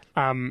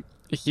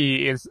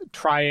 He is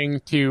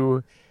trying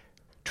to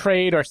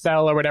trade or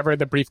sell or whatever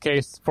the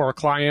briefcase for a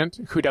client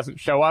who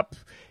doesn't show up.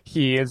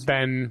 He is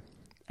then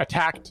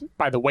attacked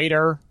by the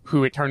waiter,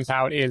 who it turns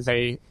out is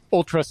a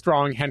ultra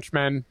strong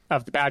henchman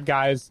of the bad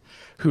guys,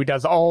 who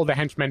does all the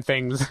henchmen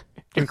things,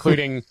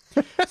 including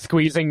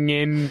squeezing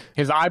in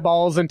his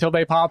eyeballs until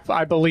they pop,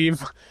 I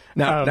believe.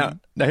 Now,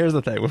 here's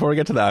the thing. Before we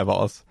get to the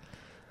eyeballs,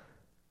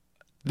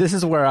 this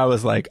is where I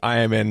was like, I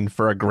am in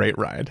for a great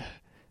ride.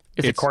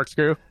 Is it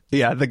corkscrew?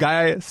 Yeah, the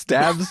guy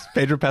stabs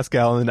Pedro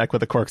Pascal in the neck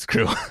with a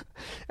corkscrew,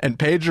 and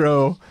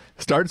Pedro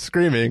starts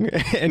screaming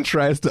and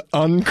tries to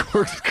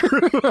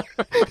uncorkscrew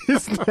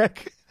his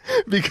neck,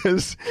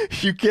 because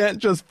you can't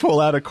just pull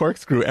out a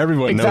corkscrew.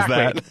 Everyone knows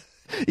that.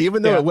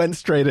 Even though it went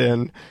straight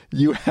in,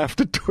 you have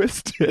to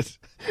twist it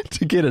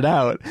to get it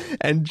out.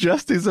 And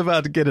just as he's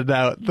about to get it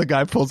out, the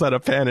guy pulls out a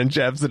pen and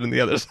jabs it in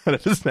the other side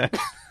of his neck.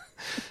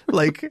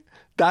 Like,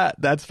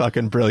 that's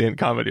fucking brilliant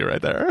comedy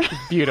right there.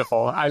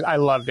 Beautiful. I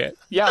loved it.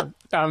 Yeah.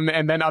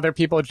 And then other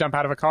people jump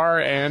out of a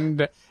car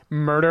and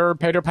murder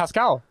Pedro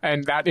Pascal.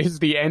 And that is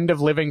the end of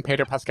living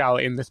Pedro Pascal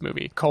in this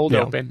movie. Cold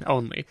open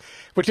only.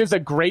 Which is a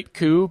great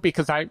coup,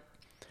 because I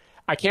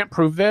can't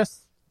prove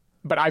this,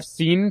 but I've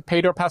seen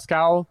Pedro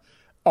Pascal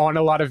on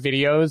a lot of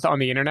videos on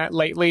the internet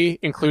lately,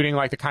 including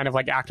like the kind of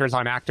like actors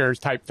on actors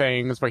type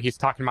things where he's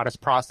talking about his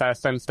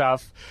process and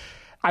stuff.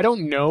 I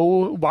don't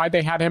know why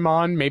they had him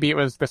on. Maybe it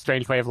was the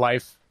Strange Way of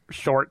Life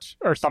short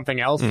or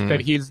something else that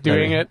he's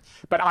doing it.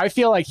 But I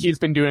feel like he's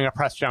been doing a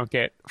press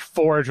junket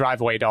for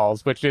Drive Away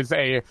Dolls, which is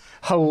a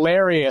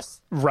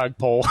hilarious rug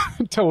pull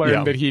to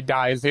learn that he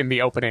dies in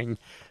the opening,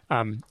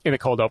 in the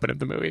cold open of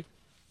the movie.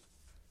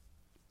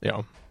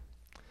 Yeah.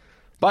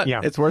 But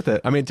it's worth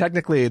it. I mean,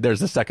 technically,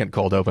 there's a second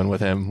cold open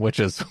with him, which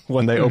is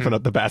when they open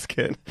up the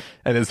basket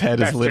and his head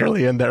is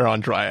literally in there on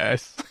dry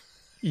ice.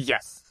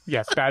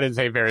 Yes, that is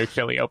a very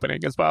chilly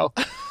opening as well.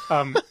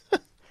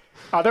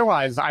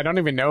 Otherwise, I don't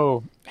even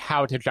know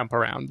how to jump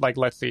around. Like,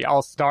 let's see.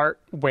 I'll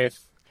start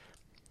with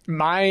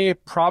my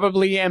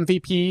probably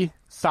MVP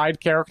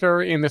side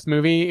character in this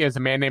movie is a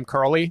man named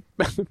Curly,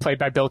 played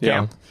by Bill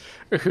Camp,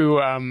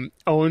 who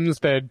owns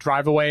the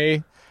Drive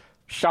Away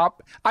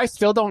shop. I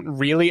still don't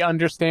really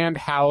understand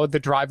how the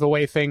Drive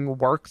Away thing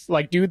works.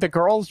 Like, do the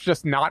girls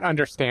just not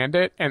understand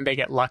it and they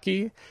get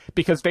lucky?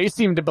 Because they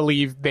seem to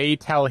believe they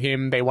tell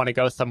him they want to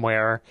go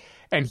somewhere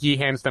and he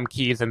hands them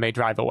keys and they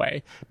drive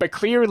away. But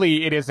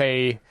clearly it is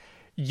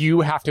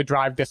you have to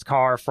drive this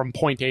car from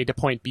point A to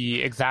point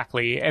B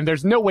exactly. And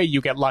there's no way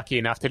you get lucky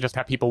enough to just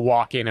have people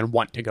walk in and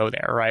want to go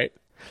there, right?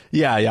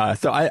 Yeah.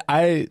 So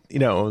I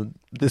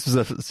this was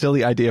a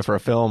silly idea for a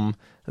film.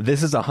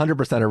 This is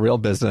 100% a real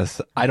business.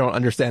 I don't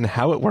understand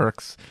how it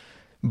works,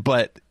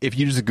 but if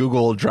you just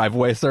Google Drive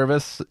Away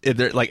service,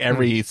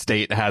 every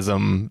state has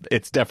them.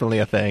 It's definitely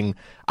a thing.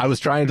 I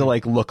was trying to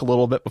look a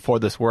little bit before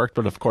this worked,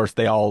 but of course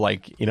they all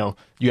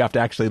you have to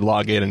actually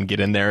log in and get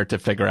in there to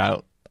figure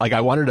out.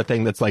 I wanted a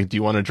thing that's do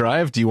you want to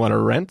drive? Do you want to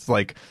rent?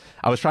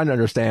 I was trying to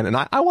understand, and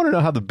I want to know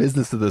how the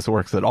business of this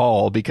works at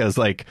all, because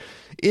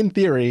in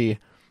theory,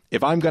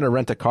 if I'm going to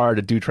rent a car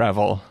to do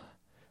travel,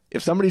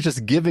 if somebody's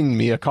just giving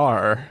me a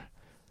car,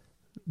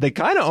 they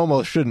kind of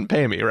almost shouldn't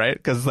pay me, right?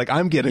 Because like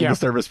I'm getting the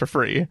service for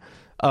free.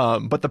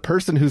 But the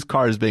person whose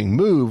car is being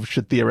moved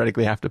should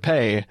theoretically have to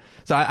pay.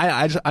 So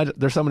I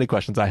there's so many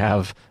questions I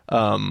have.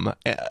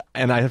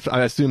 And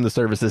I assume the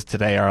services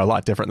today are a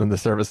lot different than the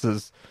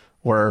services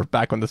were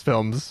back when this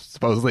film's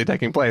supposedly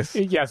taking place.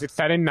 Yes, it's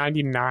set in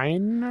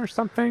 99 or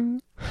something.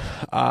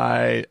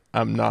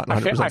 I'm not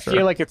 100% sure. I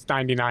feel like it's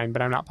 99,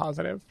 but I'm not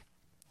positive.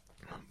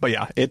 But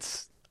yeah,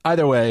 it's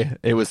either way,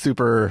 it was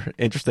super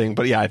interesting.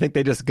 But yeah, I think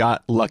they just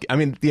got lucky. I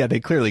mean, yeah,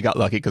 they clearly got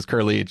lucky because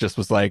Curly just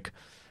was like,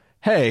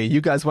 hey, you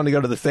guys want to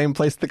go to the same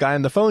place the guy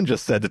on the phone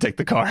just said to take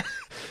the car.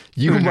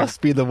 You must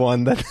be the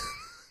one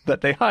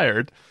that they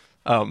hired.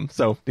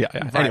 So yeah.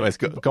 Right. Anyways,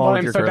 go on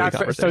with your Curly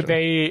conversation. So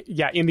they,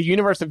 in the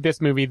universe of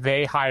this movie,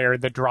 they hire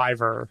the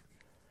driver.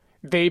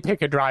 They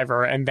pick a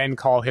driver and then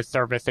call his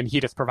service, and he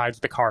just provides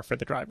the car for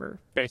the driver,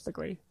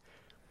 basically.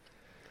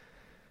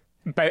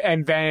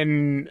 And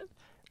then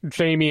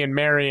Jamie and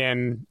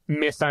Marion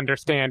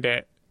misunderstand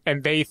it,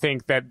 and they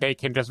think that they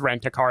can just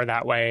rent a car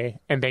that way,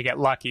 and they get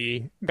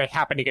lucky. They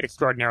happen to get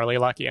extraordinarily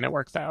lucky, and it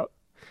works out.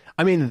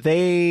 I mean,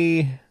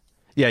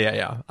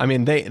 I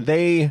mean,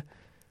 they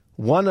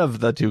one of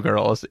the two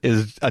girls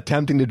is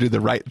attempting to do the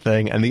right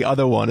thing, and the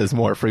other one is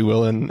more free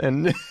will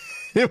and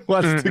it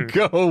wants to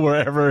go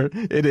wherever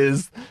it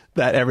is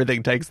that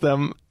everything takes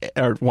them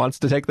or wants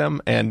to take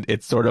them. And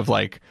it's sort of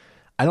like,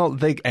 I don't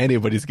think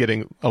anybody's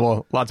getting,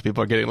 well, lots of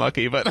people are getting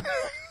lucky, but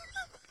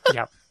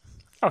yeah.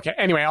 Okay.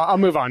 Anyway, I'll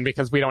move on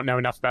because we don't know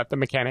enough about the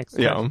mechanics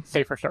to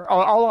say for sure.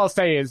 All I'll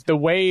say is the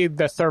way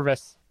the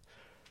service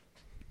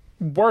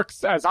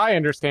works, as I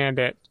understand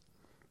it,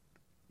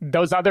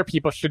 those other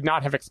people should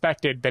not have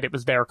expected that it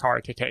was their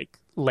car to take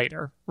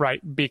later, right?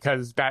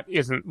 Because that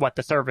isn't what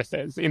the service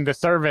is. In the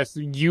service,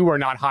 you are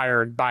not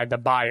hired by the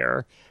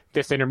buyer.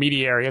 This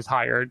intermediary is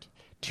hired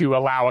to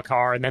allow a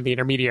car, and then the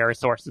intermediary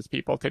sources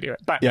people to do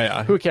it. But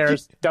who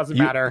cares? Doesn't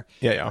matter.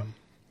 Yeah.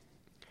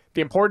 The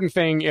important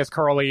thing is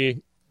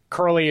Curly.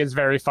 Curly is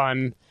very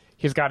fun.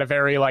 He's got a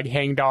very like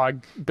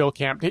hangdog Bill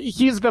Camp.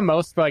 He's the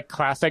most like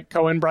classic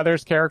Coen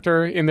Brothers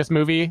character in this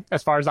movie,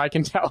 as far as I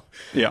can tell.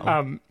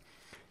 Yeah.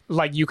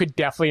 Like you could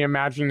definitely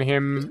imagine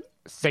him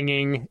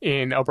singing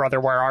in "Oh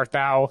Brother, Where Art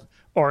Thou"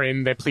 or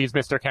in the "Please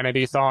Mr.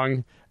 Kennedy"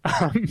 song.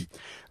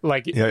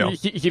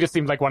 He just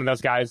seems like one of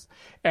those guys.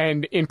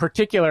 And in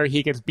particular,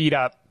 he gets beat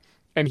up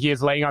and he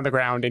is laying on the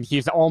ground and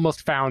he's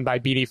almost found by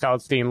Beanie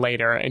Feldstein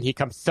later. And he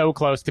comes so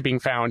close to being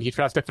found. He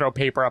tries to throw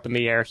paper up in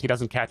the air. She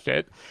doesn't catch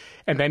it.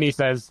 And then he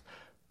says,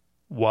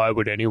 "Why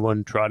would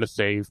anyone try to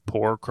save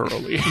poor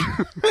Curly?"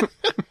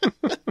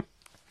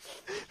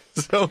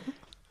 So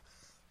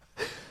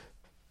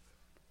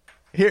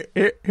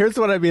here's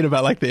what I mean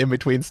about like the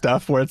in-between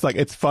stuff where it's like,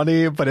 it's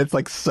funny, but it's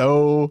like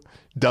so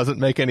doesn't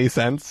make any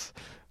sense.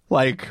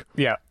 Like,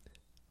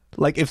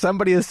 like if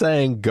somebody is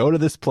saying, go to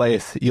this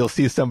place, you'll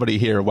see somebody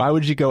here. Why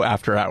would you go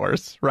after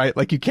hours? Right?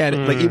 Like you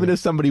can't, like even if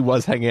somebody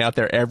was hanging out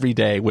there every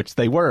day, which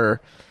they were,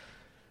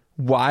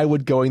 why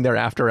would going there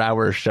after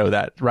hours show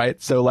that?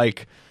 Right? So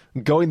like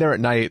going there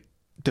at night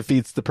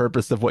defeats the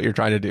purpose of what you're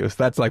trying to do. So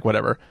that's like,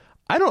 whatever.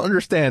 I don't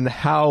understand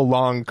how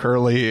long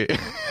Curly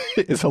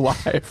is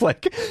alive.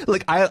 Like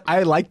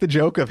I like the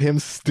joke of him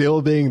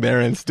still being there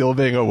and still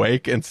being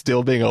awake and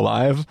still being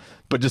alive,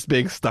 but just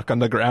being stuck on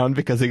the ground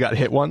because he got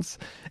hit once.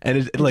 And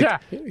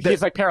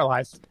he's like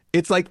paralyzed.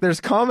 It's like there's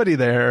comedy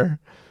there,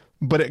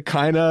 but it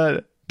kind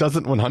of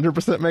doesn't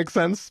 100% make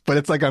sense. But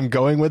it's like I'm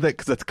going with it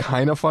because it's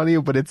kind of funny,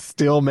 but it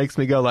still makes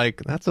me go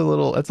like, that's a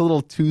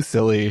little too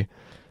silly.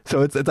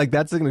 So it's like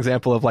that's an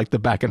example of like the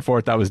back and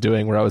forth I was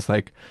doing where I was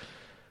like,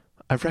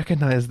 I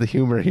recognize the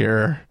humor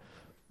here,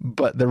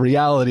 but the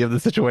reality of the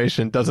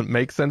situation doesn't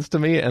make sense to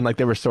me. And like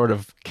they were sort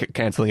of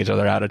canceling each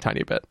other out a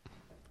tiny bit.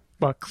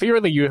 Well,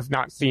 clearly you have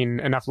not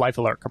seen enough Life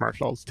Alert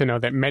commercials to know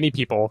that many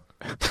people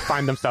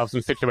find themselves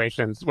in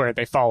situations where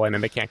they fall in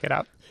and they can't get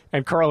out.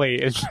 And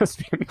Curly is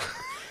just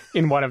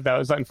in one of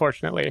those,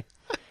 unfortunately.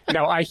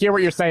 No, I hear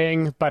what you're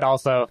saying, but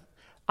also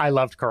I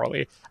loved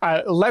Curly.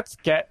 Let's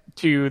get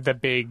to the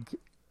big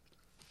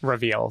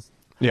reveals.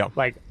 Yeah.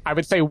 Like, I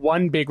would say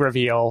one big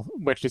reveal,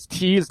 which is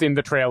teased in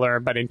the trailer,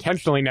 but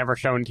intentionally never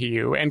shown to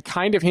you, and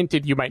kind of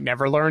hinted you might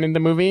never learn in the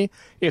movie,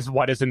 is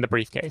what is in the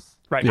briefcase,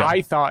 right? Yeah.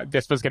 I thought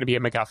this was going to be a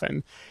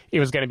MacGuffin. It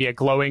was going to be a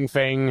glowing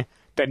thing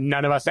that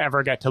none of us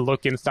ever get to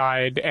look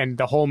inside, and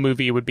the whole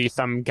movie would be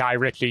some Guy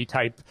Ritchie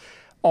type,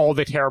 all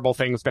the terrible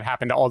things that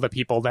happen to all the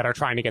people that are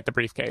trying to get the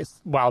briefcase,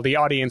 while the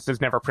audience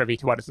is never privy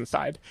to what is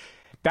inside.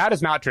 That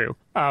is not true.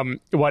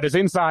 What is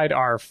inside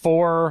are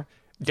 4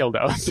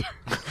 dildos.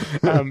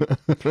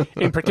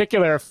 In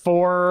particular,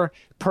 4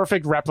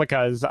 perfect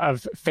replicas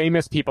of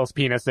famous people's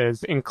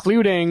penises,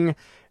 including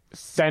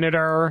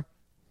Senator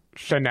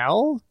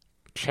Chanel.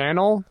 I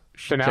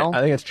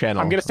think it's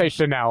Channel. I'm going to say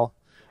Chanel.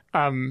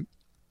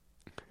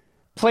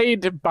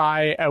 Played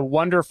by a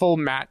wonderful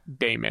Matt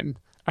Damon.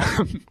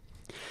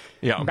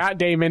 Matt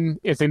Damon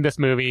is in this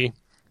movie.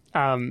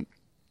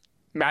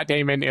 Matt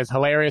Damon is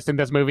hilarious in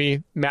this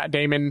movie. Matt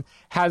Damon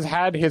has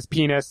had his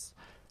penis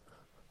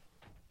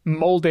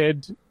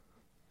molded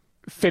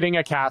fitting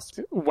a cast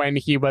when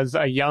he was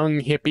a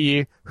young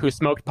hippie who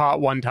smoked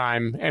pot one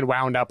time and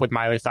wound up with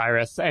Miley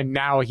Cyrus, and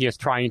now he is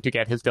trying to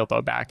get his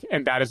dildo back,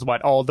 and that is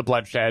what all the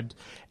bloodshed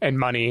and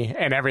money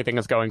and everything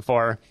is going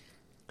for.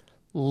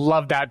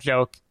 Love that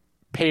joke.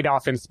 Paid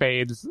off in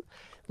spades.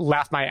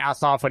 Laughed my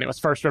ass off when it was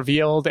first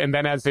revealed, and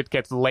then as it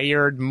gets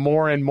layered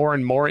more and more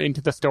and more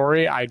into the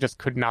story, I just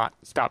could not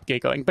stop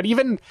giggling. But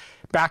even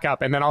back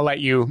up, and then I'll let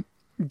you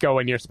go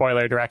in your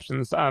spoiler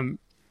directions.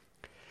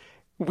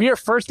 We are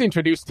first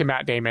introduced to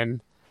Matt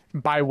Damon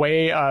by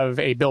way of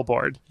a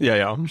billboard.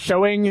 Yeah.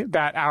 Showing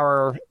that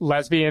our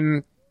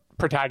lesbian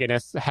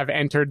protagonists have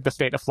entered the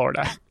state of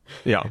Florida.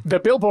 Yeah.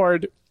 The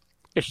billboard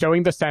is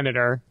showing the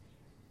senator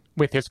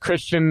with his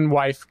Christian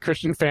wife,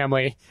 Christian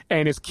family,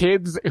 and his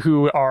kids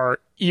who are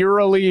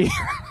eerily,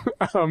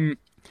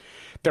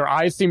 their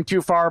eyes seem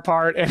too far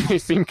apart and they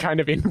seem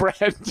kind of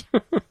inbred.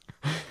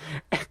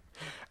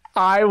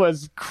 I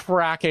was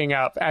cracking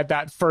up at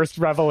that first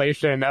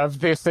revelation of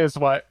this is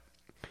what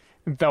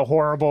the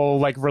horrible,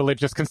 like,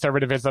 religious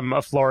conservatism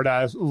of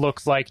Florida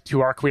looks like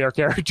to our queer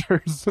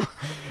characters.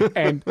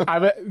 And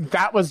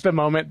that was the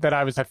moment that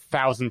I was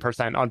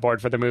 1,000% on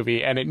board for the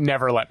movie, and it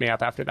never let me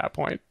up after that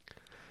point.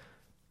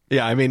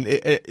 Yeah, I mean,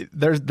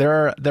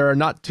 there are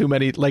not too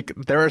many, like,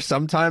 there are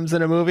some times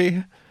in a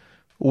movie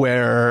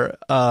where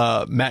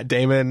Matt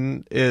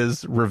Damon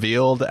is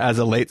revealed as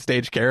a late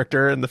stage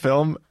character in the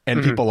film,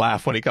 and people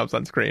laugh when he comes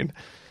on screen.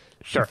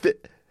 Sure.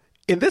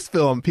 In this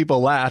film, people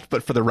laughed,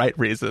 but for the right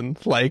reason.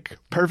 Like,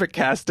 perfect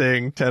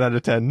casting, 10 out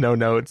of 10, no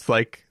notes.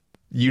 Like,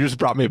 you just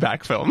brought me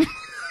back, film.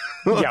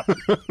 Yeah.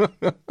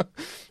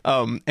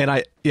 And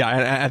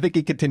I think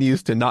he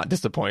continues to not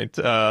disappoint.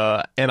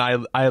 And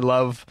I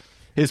love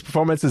his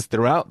performances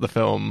throughout the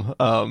film.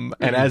 And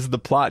as the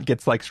plot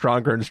gets like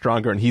stronger and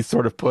stronger, and he's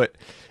sort of put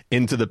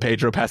into the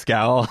Pedro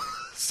Pascal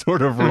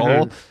sort of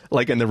role,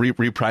 like in the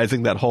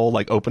reprising that whole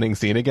like opening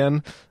scene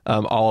again,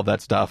 all of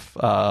that stuff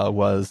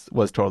was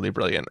totally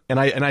brilliant. And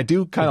I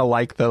do kind of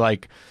like the,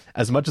 like,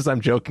 as much as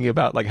I'm joking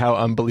about like how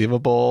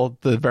unbelievable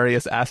the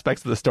various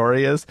aspects of the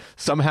story is,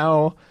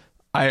 somehow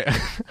I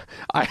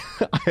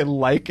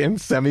like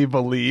and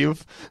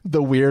semi-believe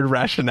the weird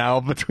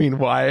rationale between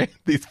why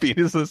these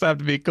penises have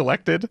to be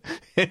collected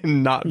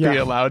and not be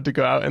allowed to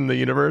go out in the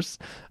universe.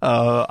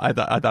 I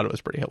thought it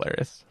was pretty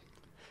hilarious.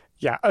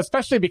 Yeah,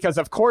 especially because,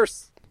 of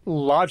course,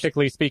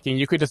 logically speaking,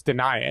 you could just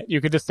deny it.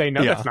 You could just say,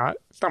 no, that's not.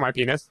 It's not my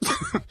penis.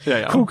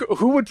 Yeah.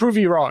 Who would prove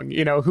you wrong?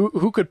 You know,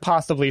 who could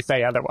possibly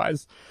say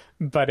otherwise?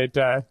 But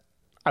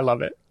I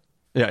love it.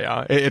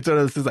 Yeah.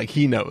 It's like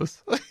he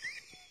knows.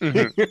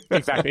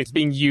 Exactly. It's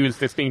being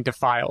used. It's being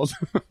defiled.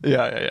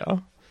 Yeah.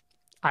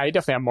 I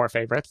definitely have more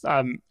favorites.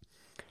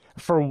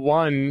 For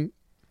one,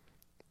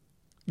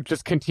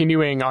 just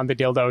continuing on the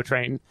dildo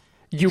train,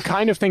 you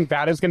kind of think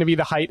that is going to be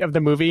the height of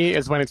the movie,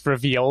 is when it's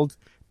revealed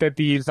that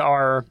these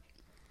are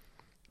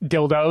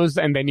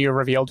dildos, and then you're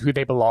revealed who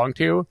they belong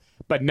to.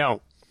 But no,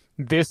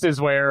 this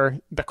is where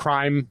the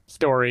crime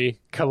story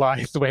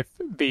collides with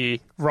the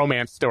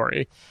romance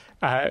story,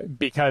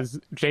 because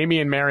Jamie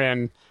and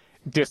Marion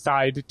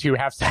decide to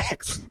have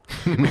sex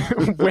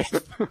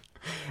with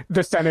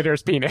the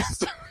senator's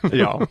penis.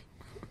 Yeah.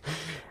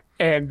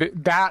 And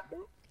that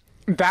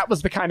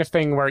was the kind of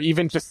thing where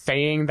even just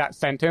saying that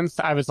sentence,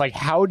 I was like,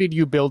 how did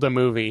you build a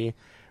movie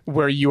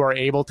where you are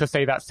able to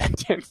say that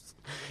sentence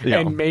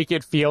and make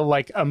it feel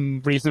like a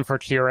reason for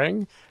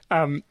cheering?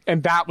 And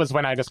that was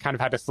when I just kind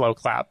of had to slow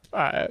clap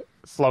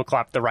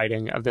the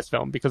writing of this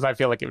film, because I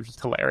feel like it was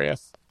just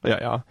hilarious.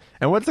 Yeah.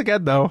 And once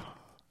again, though,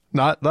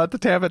 not to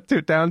tamp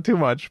it down too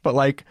much, but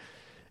like,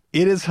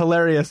 it is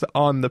hilarious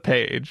on the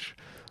page,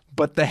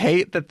 but the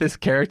hate that this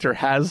character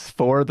has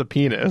for the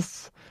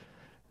penis,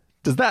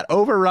 does that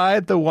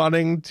override the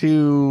wanting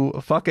to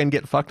fucking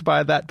get fucked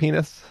by that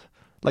penis?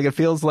 Like, it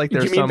feels like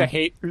there's the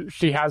hate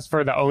she has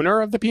for the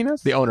owner of the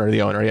penis? The owner,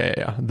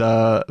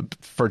 yeah.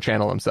 For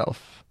Channel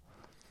himself.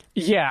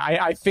 Yeah,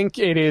 I think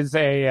it is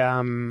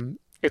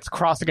it's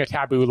crossing a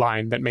taboo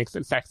line that makes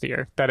it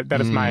sexier.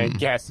 That is my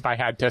guess if I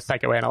had to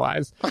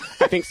psychoanalyze.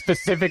 I think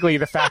specifically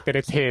the fact that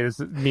it's his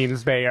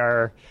means they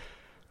are,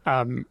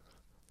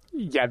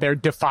 they're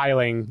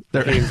defiling.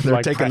 They're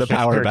like, taking the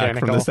power back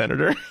from the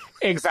senator.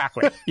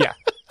 Exactly. Yeah.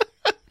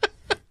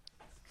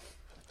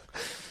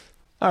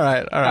 All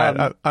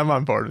right. I'm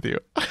on board with you.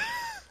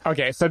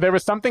 Okay, so there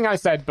was something I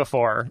said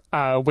before,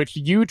 which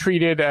you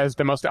treated as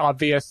the most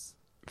obvious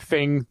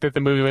thing that the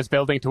movie was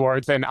building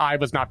towards, and I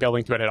was not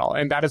building to it at all,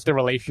 and that is the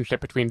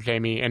relationship between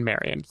Jamie and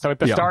Marion. So at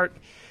the start,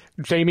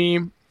 Jamie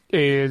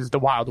is the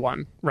wild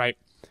one, right?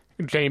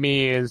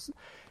 Jamie is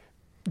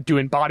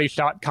doing body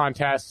shot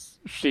contests.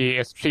 She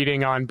is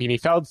cheating on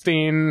Beanie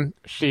Feldstein.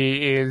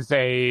 She is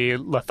a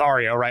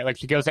Lothario, right? Like,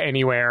 she goes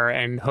anywhere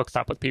and hooks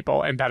up with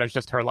people, and that is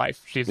just her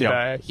life. She's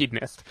the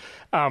hedonist.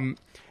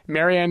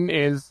 Marion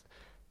is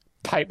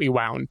tightly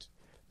wound,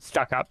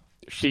 stuck up.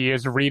 She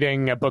is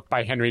reading a book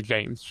by Henry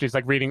James. She's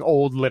like reading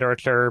old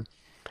literature.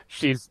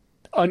 She's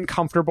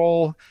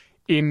uncomfortable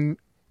in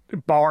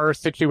bar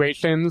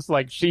situations.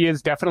 Like, she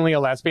is definitely a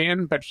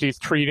lesbian, but she's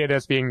treated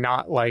as being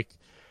not like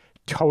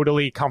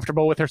totally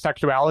comfortable with her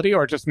sexuality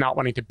or just not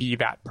wanting to be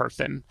that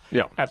person,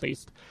 at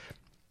least.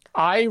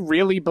 I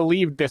really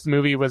believed this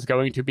movie was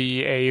going to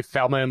be a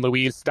Thelma and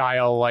Louise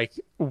style, like,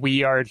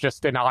 we are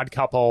just an odd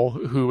couple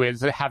who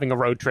is having a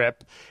road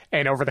trip,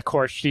 and over the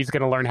course, she's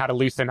going to learn how to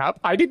loosen up.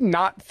 I did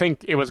not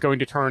think it was going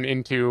to turn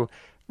into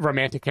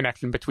romantic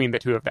connection between the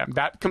two of them.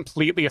 That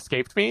completely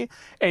escaped me.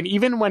 And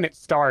even when it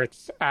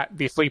starts at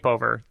the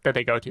sleepover that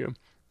they go to,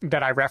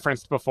 that I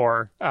referenced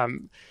before,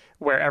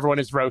 where everyone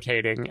is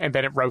rotating, and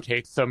then it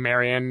rotates, so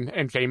Marion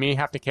and Jamie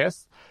have to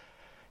kiss,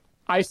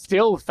 I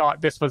still thought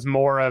this was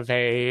more of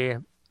a,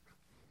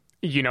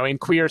 you know, in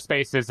queer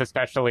spaces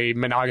especially,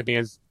 monogamy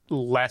is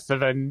less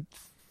of an,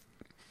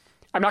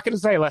 I'm not going to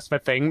say less of a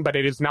thing, but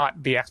it is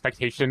not the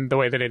expectation the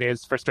way that it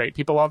is for straight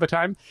people all the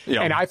time.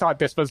 Yeah. And I thought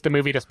this was the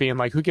movie just being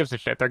like, who gives a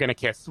shit? They're going to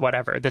kiss,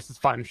 whatever. This is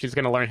fun. She's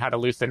going to learn how to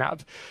loosen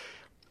up.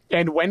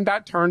 And when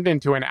that turned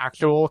into an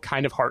actual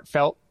kind of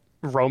heartfelt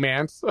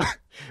romance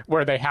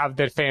where they have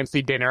the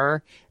fancy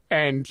dinner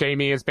and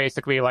Jamie is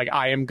basically like,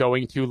 I am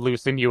going to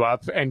loosen you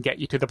up and get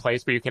you to the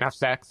place where you can have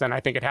sex, and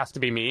I think it has to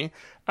be me.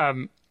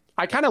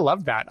 I kind of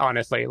loved that,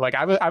 honestly. Like,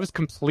 I was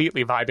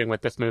completely vibing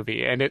with this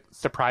movie, and it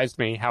surprised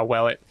me how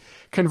well it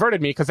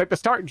converted me, because at the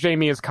start,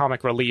 Jamie is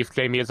comic relief.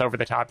 Jamie is over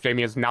the top.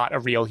 Jamie is not a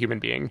real human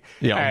being.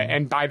 Yeah.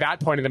 And by that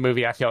point in the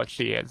movie, I feel like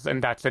she is,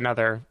 and that's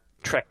another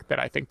trick that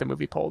I think the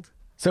movie pulled.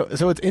 So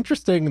it's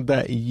interesting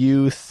that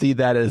you see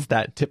that as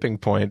that tipping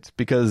point,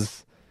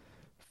 because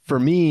for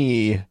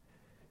me,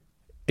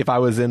 if I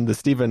was in the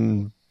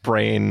Steven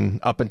brain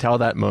up until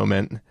that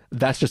moment,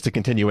 that's just a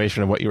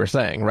continuation of what you were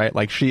saying, right?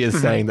 Like, she is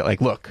saying that,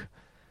 like, look,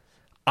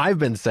 I've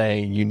been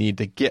saying you need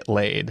to get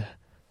laid.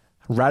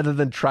 Rather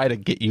than try to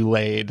get you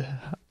laid,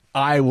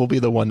 I will be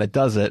the one that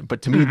does it.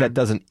 But to me, that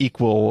doesn't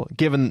equal,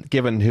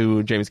 given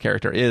who Jamie's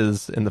character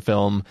is in the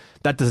film,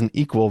 that doesn't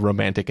equal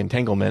romantic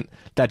entanglement.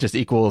 That just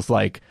equals,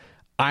 like,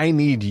 I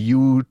need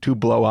you to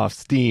blow off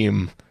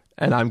steam,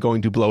 and I'm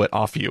going to blow it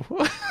off you.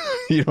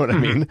 You know what I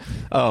mean?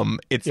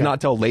 It's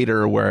not till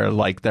later where,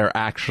 like, they're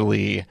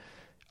actually,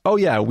 oh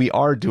yeah, we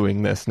are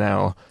doing this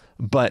now.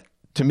 But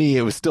to me,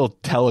 it was still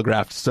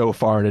telegraphed so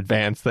far in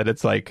advance that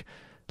it's like,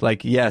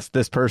 yes,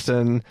 this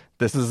person,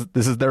 this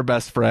is their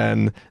best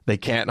friend. They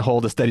can't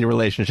hold a steady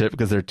relationship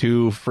because they're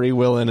too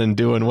freewheeling and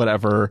doing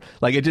whatever.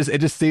 Like, it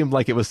just seemed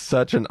like it was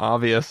such an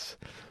obvious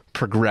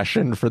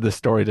progression for this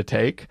story to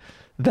take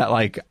that,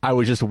 like, I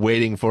was just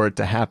waiting for it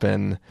to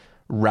happen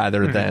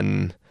rather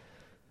than.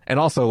 And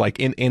also, like,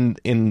 in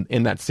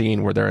that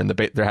scene where they're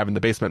they're having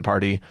the basement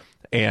party,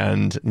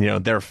 and, you know,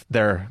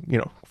 they're you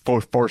know,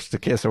 forced to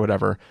kiss or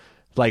whatever,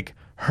 like,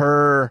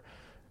 her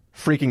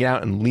freaking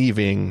out and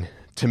leaving,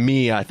 to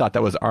me, I thought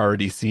that was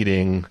already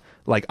seeding,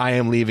 like, I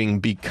am leaving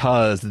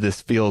because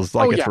this feels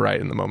like it's right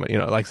in the moment, you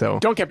know, like, so.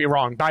 Don't get me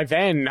wrong. By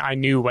then, I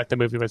knew what the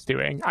movie was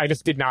doing. I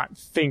just did not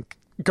think,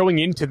 going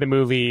into the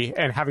movie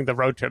and having the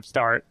road trip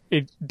start,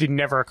 it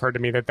never occur to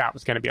me that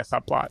was going to be a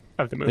subplot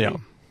of the movie. Yeah.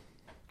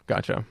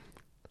 Gotcha.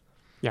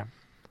 Yeah.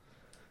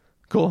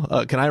 Cool.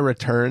 Can I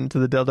return to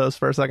the dildos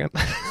for a second?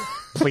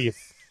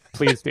 Please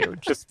do.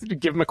 Just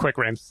give them a quick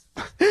rinse.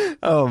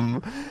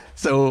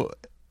 So,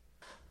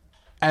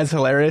 as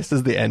hilarious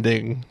as the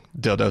ending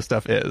dildo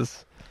stuff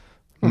is,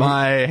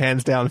 my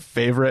hands down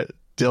favorite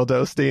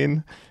dildo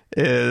scene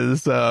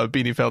is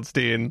Beanie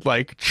Feldstein,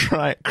 like,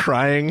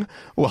 crying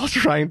while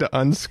trying to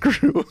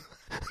unscrew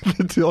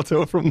the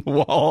dildo from the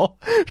wall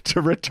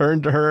to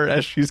return to her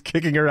as she's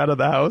kicking her out of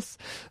the house.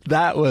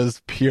 That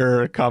was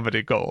pure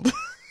comedy gold.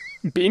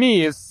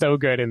 Beanie is so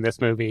good in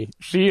this movie.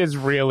 She is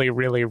really,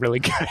 really, really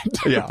good.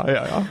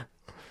 Yeah.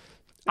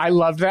 I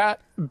love that,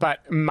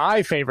 but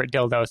my favorite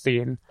dildo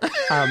scene,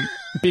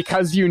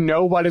 because you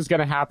know what is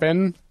going to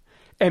happen,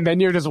 and then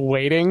you're just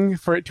waiting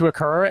for it to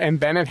occur, and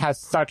then it has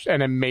such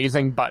an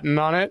amazing button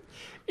on it,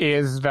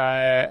 is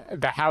the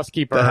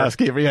housekeeper. The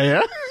housekeeper,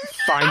 yeah.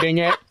 Finding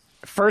it.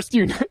 First,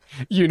 you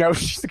know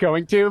she's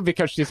going to,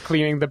 because she's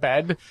cleaning the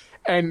bed,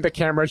 and the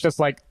camera's just,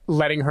 like,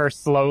 letting her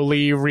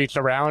slowly reach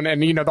around,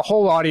 and, you know, the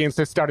whole audience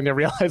is starting to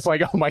realize,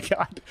 like, oh my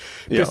God,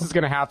 this is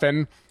going to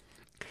happen.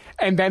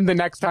 And then the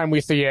next time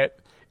we see it,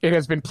 it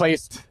has been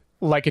placed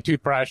like a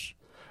toothbrush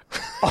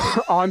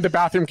on the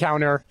bathroom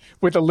counter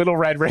with a little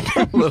red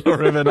ribbon. Little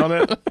ribbon on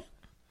it.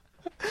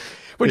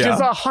 Which is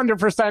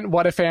 100%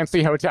 what a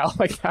fancy hotel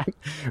like that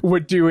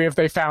would do if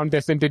they found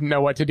this and didn't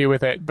know what to do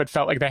with it, but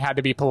felt like they had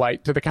to be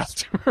polite to the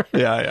customer.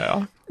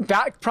 Yeah.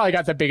 That probably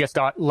got the biggest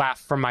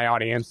laugh from my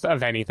audience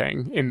of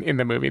anything in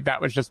the movie.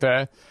 That was just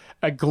a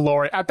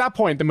glory. At that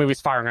point, the movie's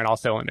firing on all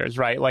cylinders,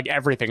 right? Like,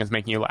 everything is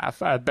making you laugh.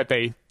 But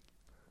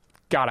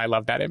God, I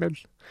love that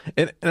image.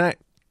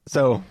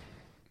 So,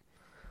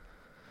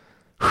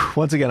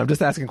 once again, I'm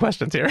just asking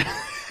questions here.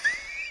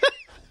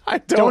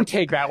 Don't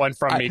take that one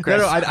from me,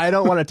 Chris. No, I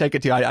don't want to take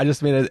it to you. I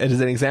just mean it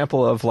as an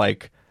example of,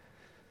 like,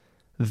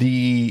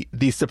 the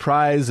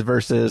surprise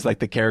versus, like,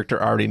 the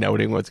character already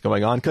noting what's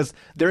going on. Because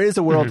there is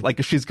a world,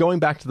 like, she's going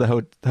back to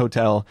the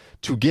hotel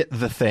to get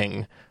the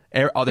thing.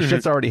 All the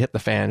shit's already hit the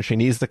fan. She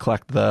needs to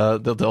collect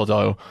the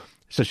dildo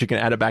so she can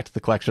add it back to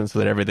the collection so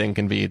that everything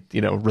can be,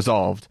 you know,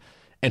 resolved.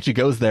 and she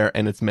goes there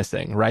and it's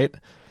missing, right?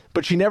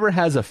 But she never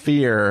has a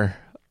fear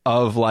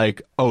of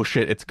like, oh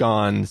shit, it's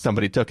gone,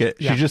 somebody took it.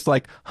 Yeah. She's just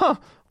like,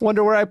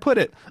 wonder where I put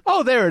it.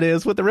 Oh, there it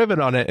is with the ribbon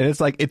on it. And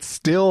it's like, it's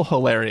still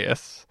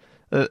hilarious.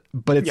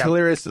 But it's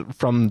hilarious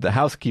from the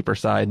housekeeper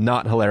side,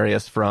 not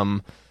hilarious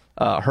from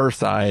her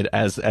side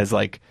as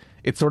like,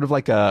 it's sort of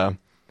like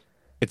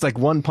it's like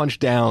one punch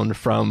down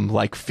from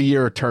like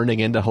fear turning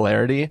into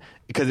hilarity,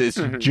 because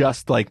it's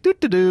just like,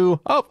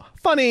 oh,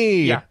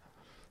 funny. Yeah.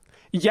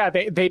 Yeah,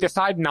 they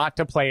decide not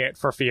to play it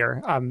for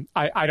fear.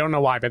 I don't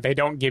know why, but they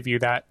don't give you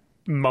that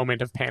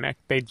moment of panic.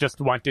 They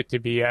just want it to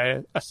be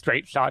a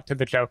straight shot to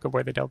the joke of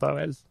where the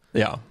dildo is.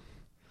 Yeah.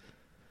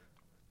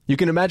 You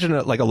can imagine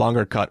like a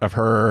longer cut of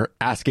her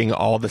asking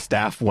all the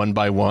staff one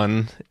by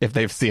one if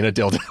they've seen a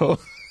dildo.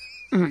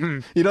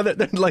 You know,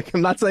 that like,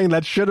 I'm not saying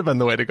that should have been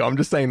the way to go. I'm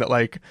just saying that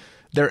like,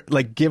 they're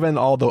like, given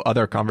all the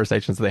other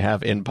conversations they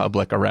have in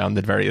public around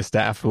the various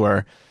staff who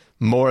are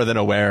more than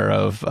aware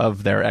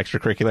of their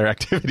extracurricular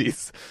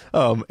activities,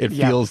 it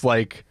feels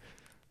like,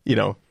 you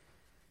know,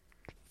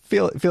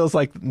 feels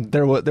like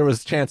there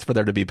was chance for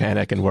there to be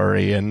panic and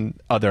worry and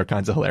other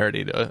kinds of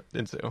hilarity to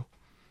ensue.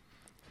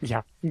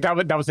 Yeah,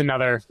 that was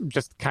another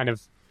just kind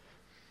of,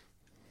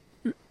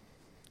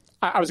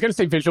 I was going to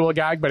say visual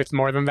gag, but it's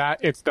more than that.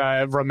 It's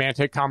the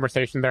romantic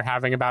conversation they're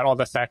having about all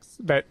the sex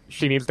that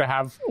she needs to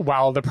have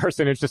while the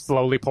person is just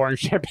slowly pouring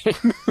champagne.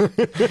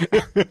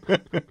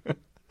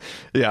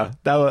 Yeah,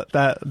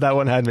 that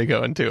one had me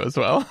going too as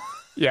well.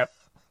 Yep.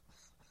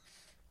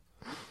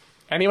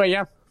 Anyway,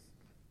 yeah,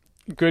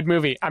 good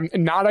movie. I'm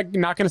not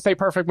going to say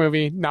perfect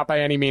movie, not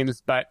by any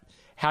means, but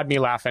had me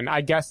laughing.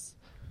 I guess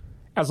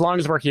as long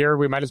as we're here,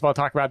 we might as well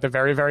talk about the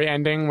very, very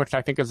ending, which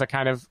I think is a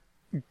kind of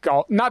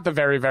not the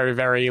very, very,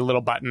 very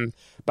little button,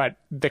 but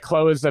the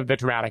close of the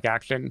dramatic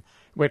action,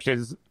 which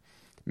is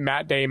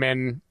Matt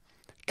Damon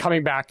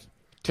coming back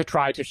to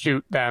try to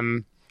shoot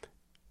them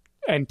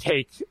and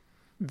take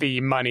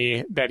the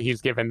money that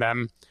he's given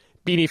them.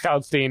 Beanie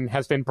Feldstein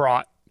has been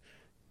brought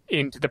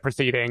into the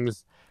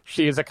proceedings.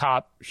 She is a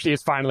cop. She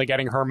is finally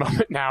getting her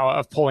moment now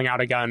of pulling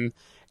out a gun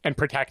and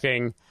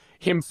protecting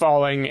him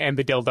falling and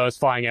the dildos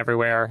flying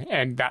everywhere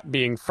and that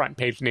being front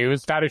page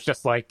news. That is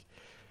just like,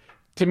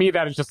 to me,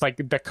 that is just like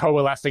the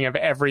coalescing of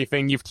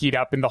everything you've teed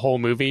up in the whole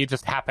movie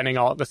just happening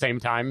all at the same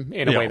time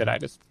in a way that I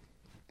just,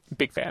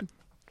 big fan.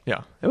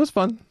 Yeah, it was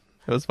fun.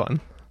 It was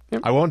fun.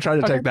 Yep. I won't try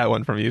to take that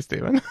one from you,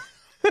 Steven.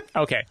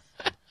 Okay.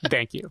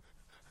 Thank you.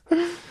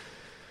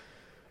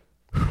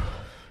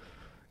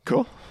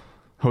 Cool.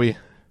 We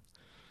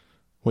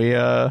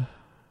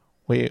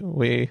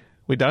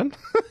done?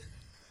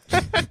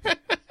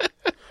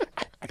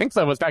 I think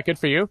so. Was that good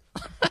for you?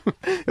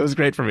 It was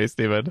great for me,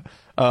 Steven.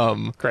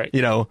 Great.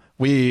 You know,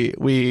 we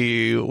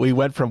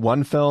went from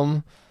one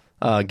film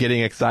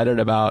getting excited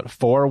about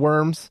 4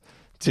 worms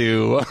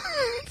to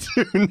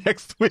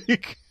next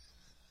week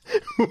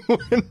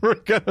when we're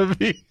gonna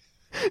be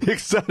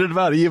excited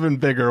about even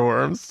bigger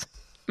worms.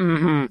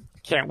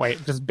 Can't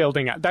wait. Just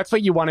building up. That's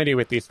what you want to do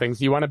with these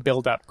things. You want to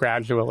build up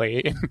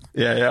gradually.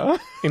 Yeah.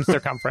 In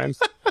circumference.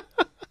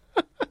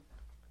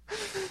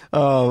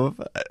 You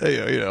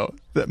know,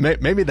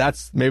 maybe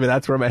that's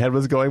where my head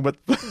was going, but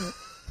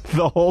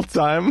the whole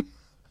time,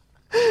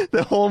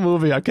 the whole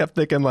movie, I kept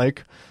thinking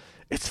like,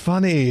 it's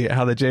funny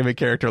how the Jamie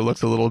character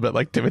looks a little bit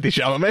like Timothée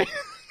Chalamet.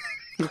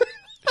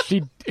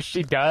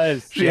 She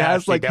does. She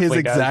has like his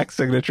exact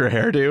signature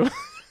hairdo.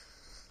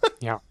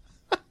 Yeah.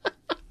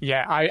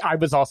 Yeah, I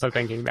was also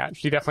thinking that.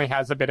 She definitely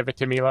has a bit of a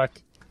Timmy look.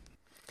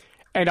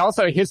 And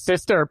also, his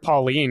sister,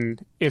 Pauline,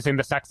 is in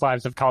The Sex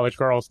Lives of College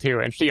Girls, too,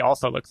 and she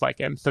also looks like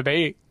him. So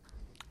I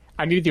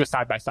need to do a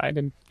side-by-side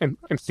and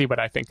see what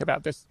I think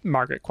about this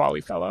Margaret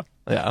Qualley fellow.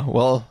 Yeah,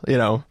 well, you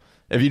know,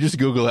 if you just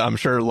Google it, I'm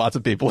sure lots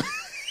of people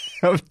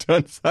have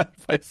done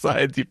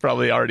side-by-sides. You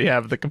probably already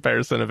have the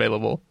comparison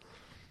available.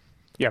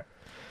 Yep.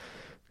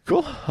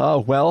 Cool.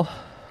 Well,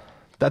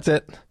 that's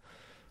it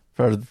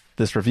for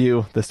this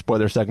review, this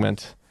spoiler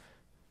segment.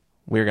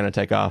 We're going to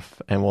take off,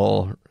 and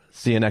we'll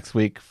see you next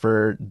week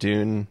for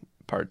Dune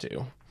Part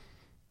 2.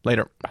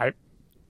 Later. Bye.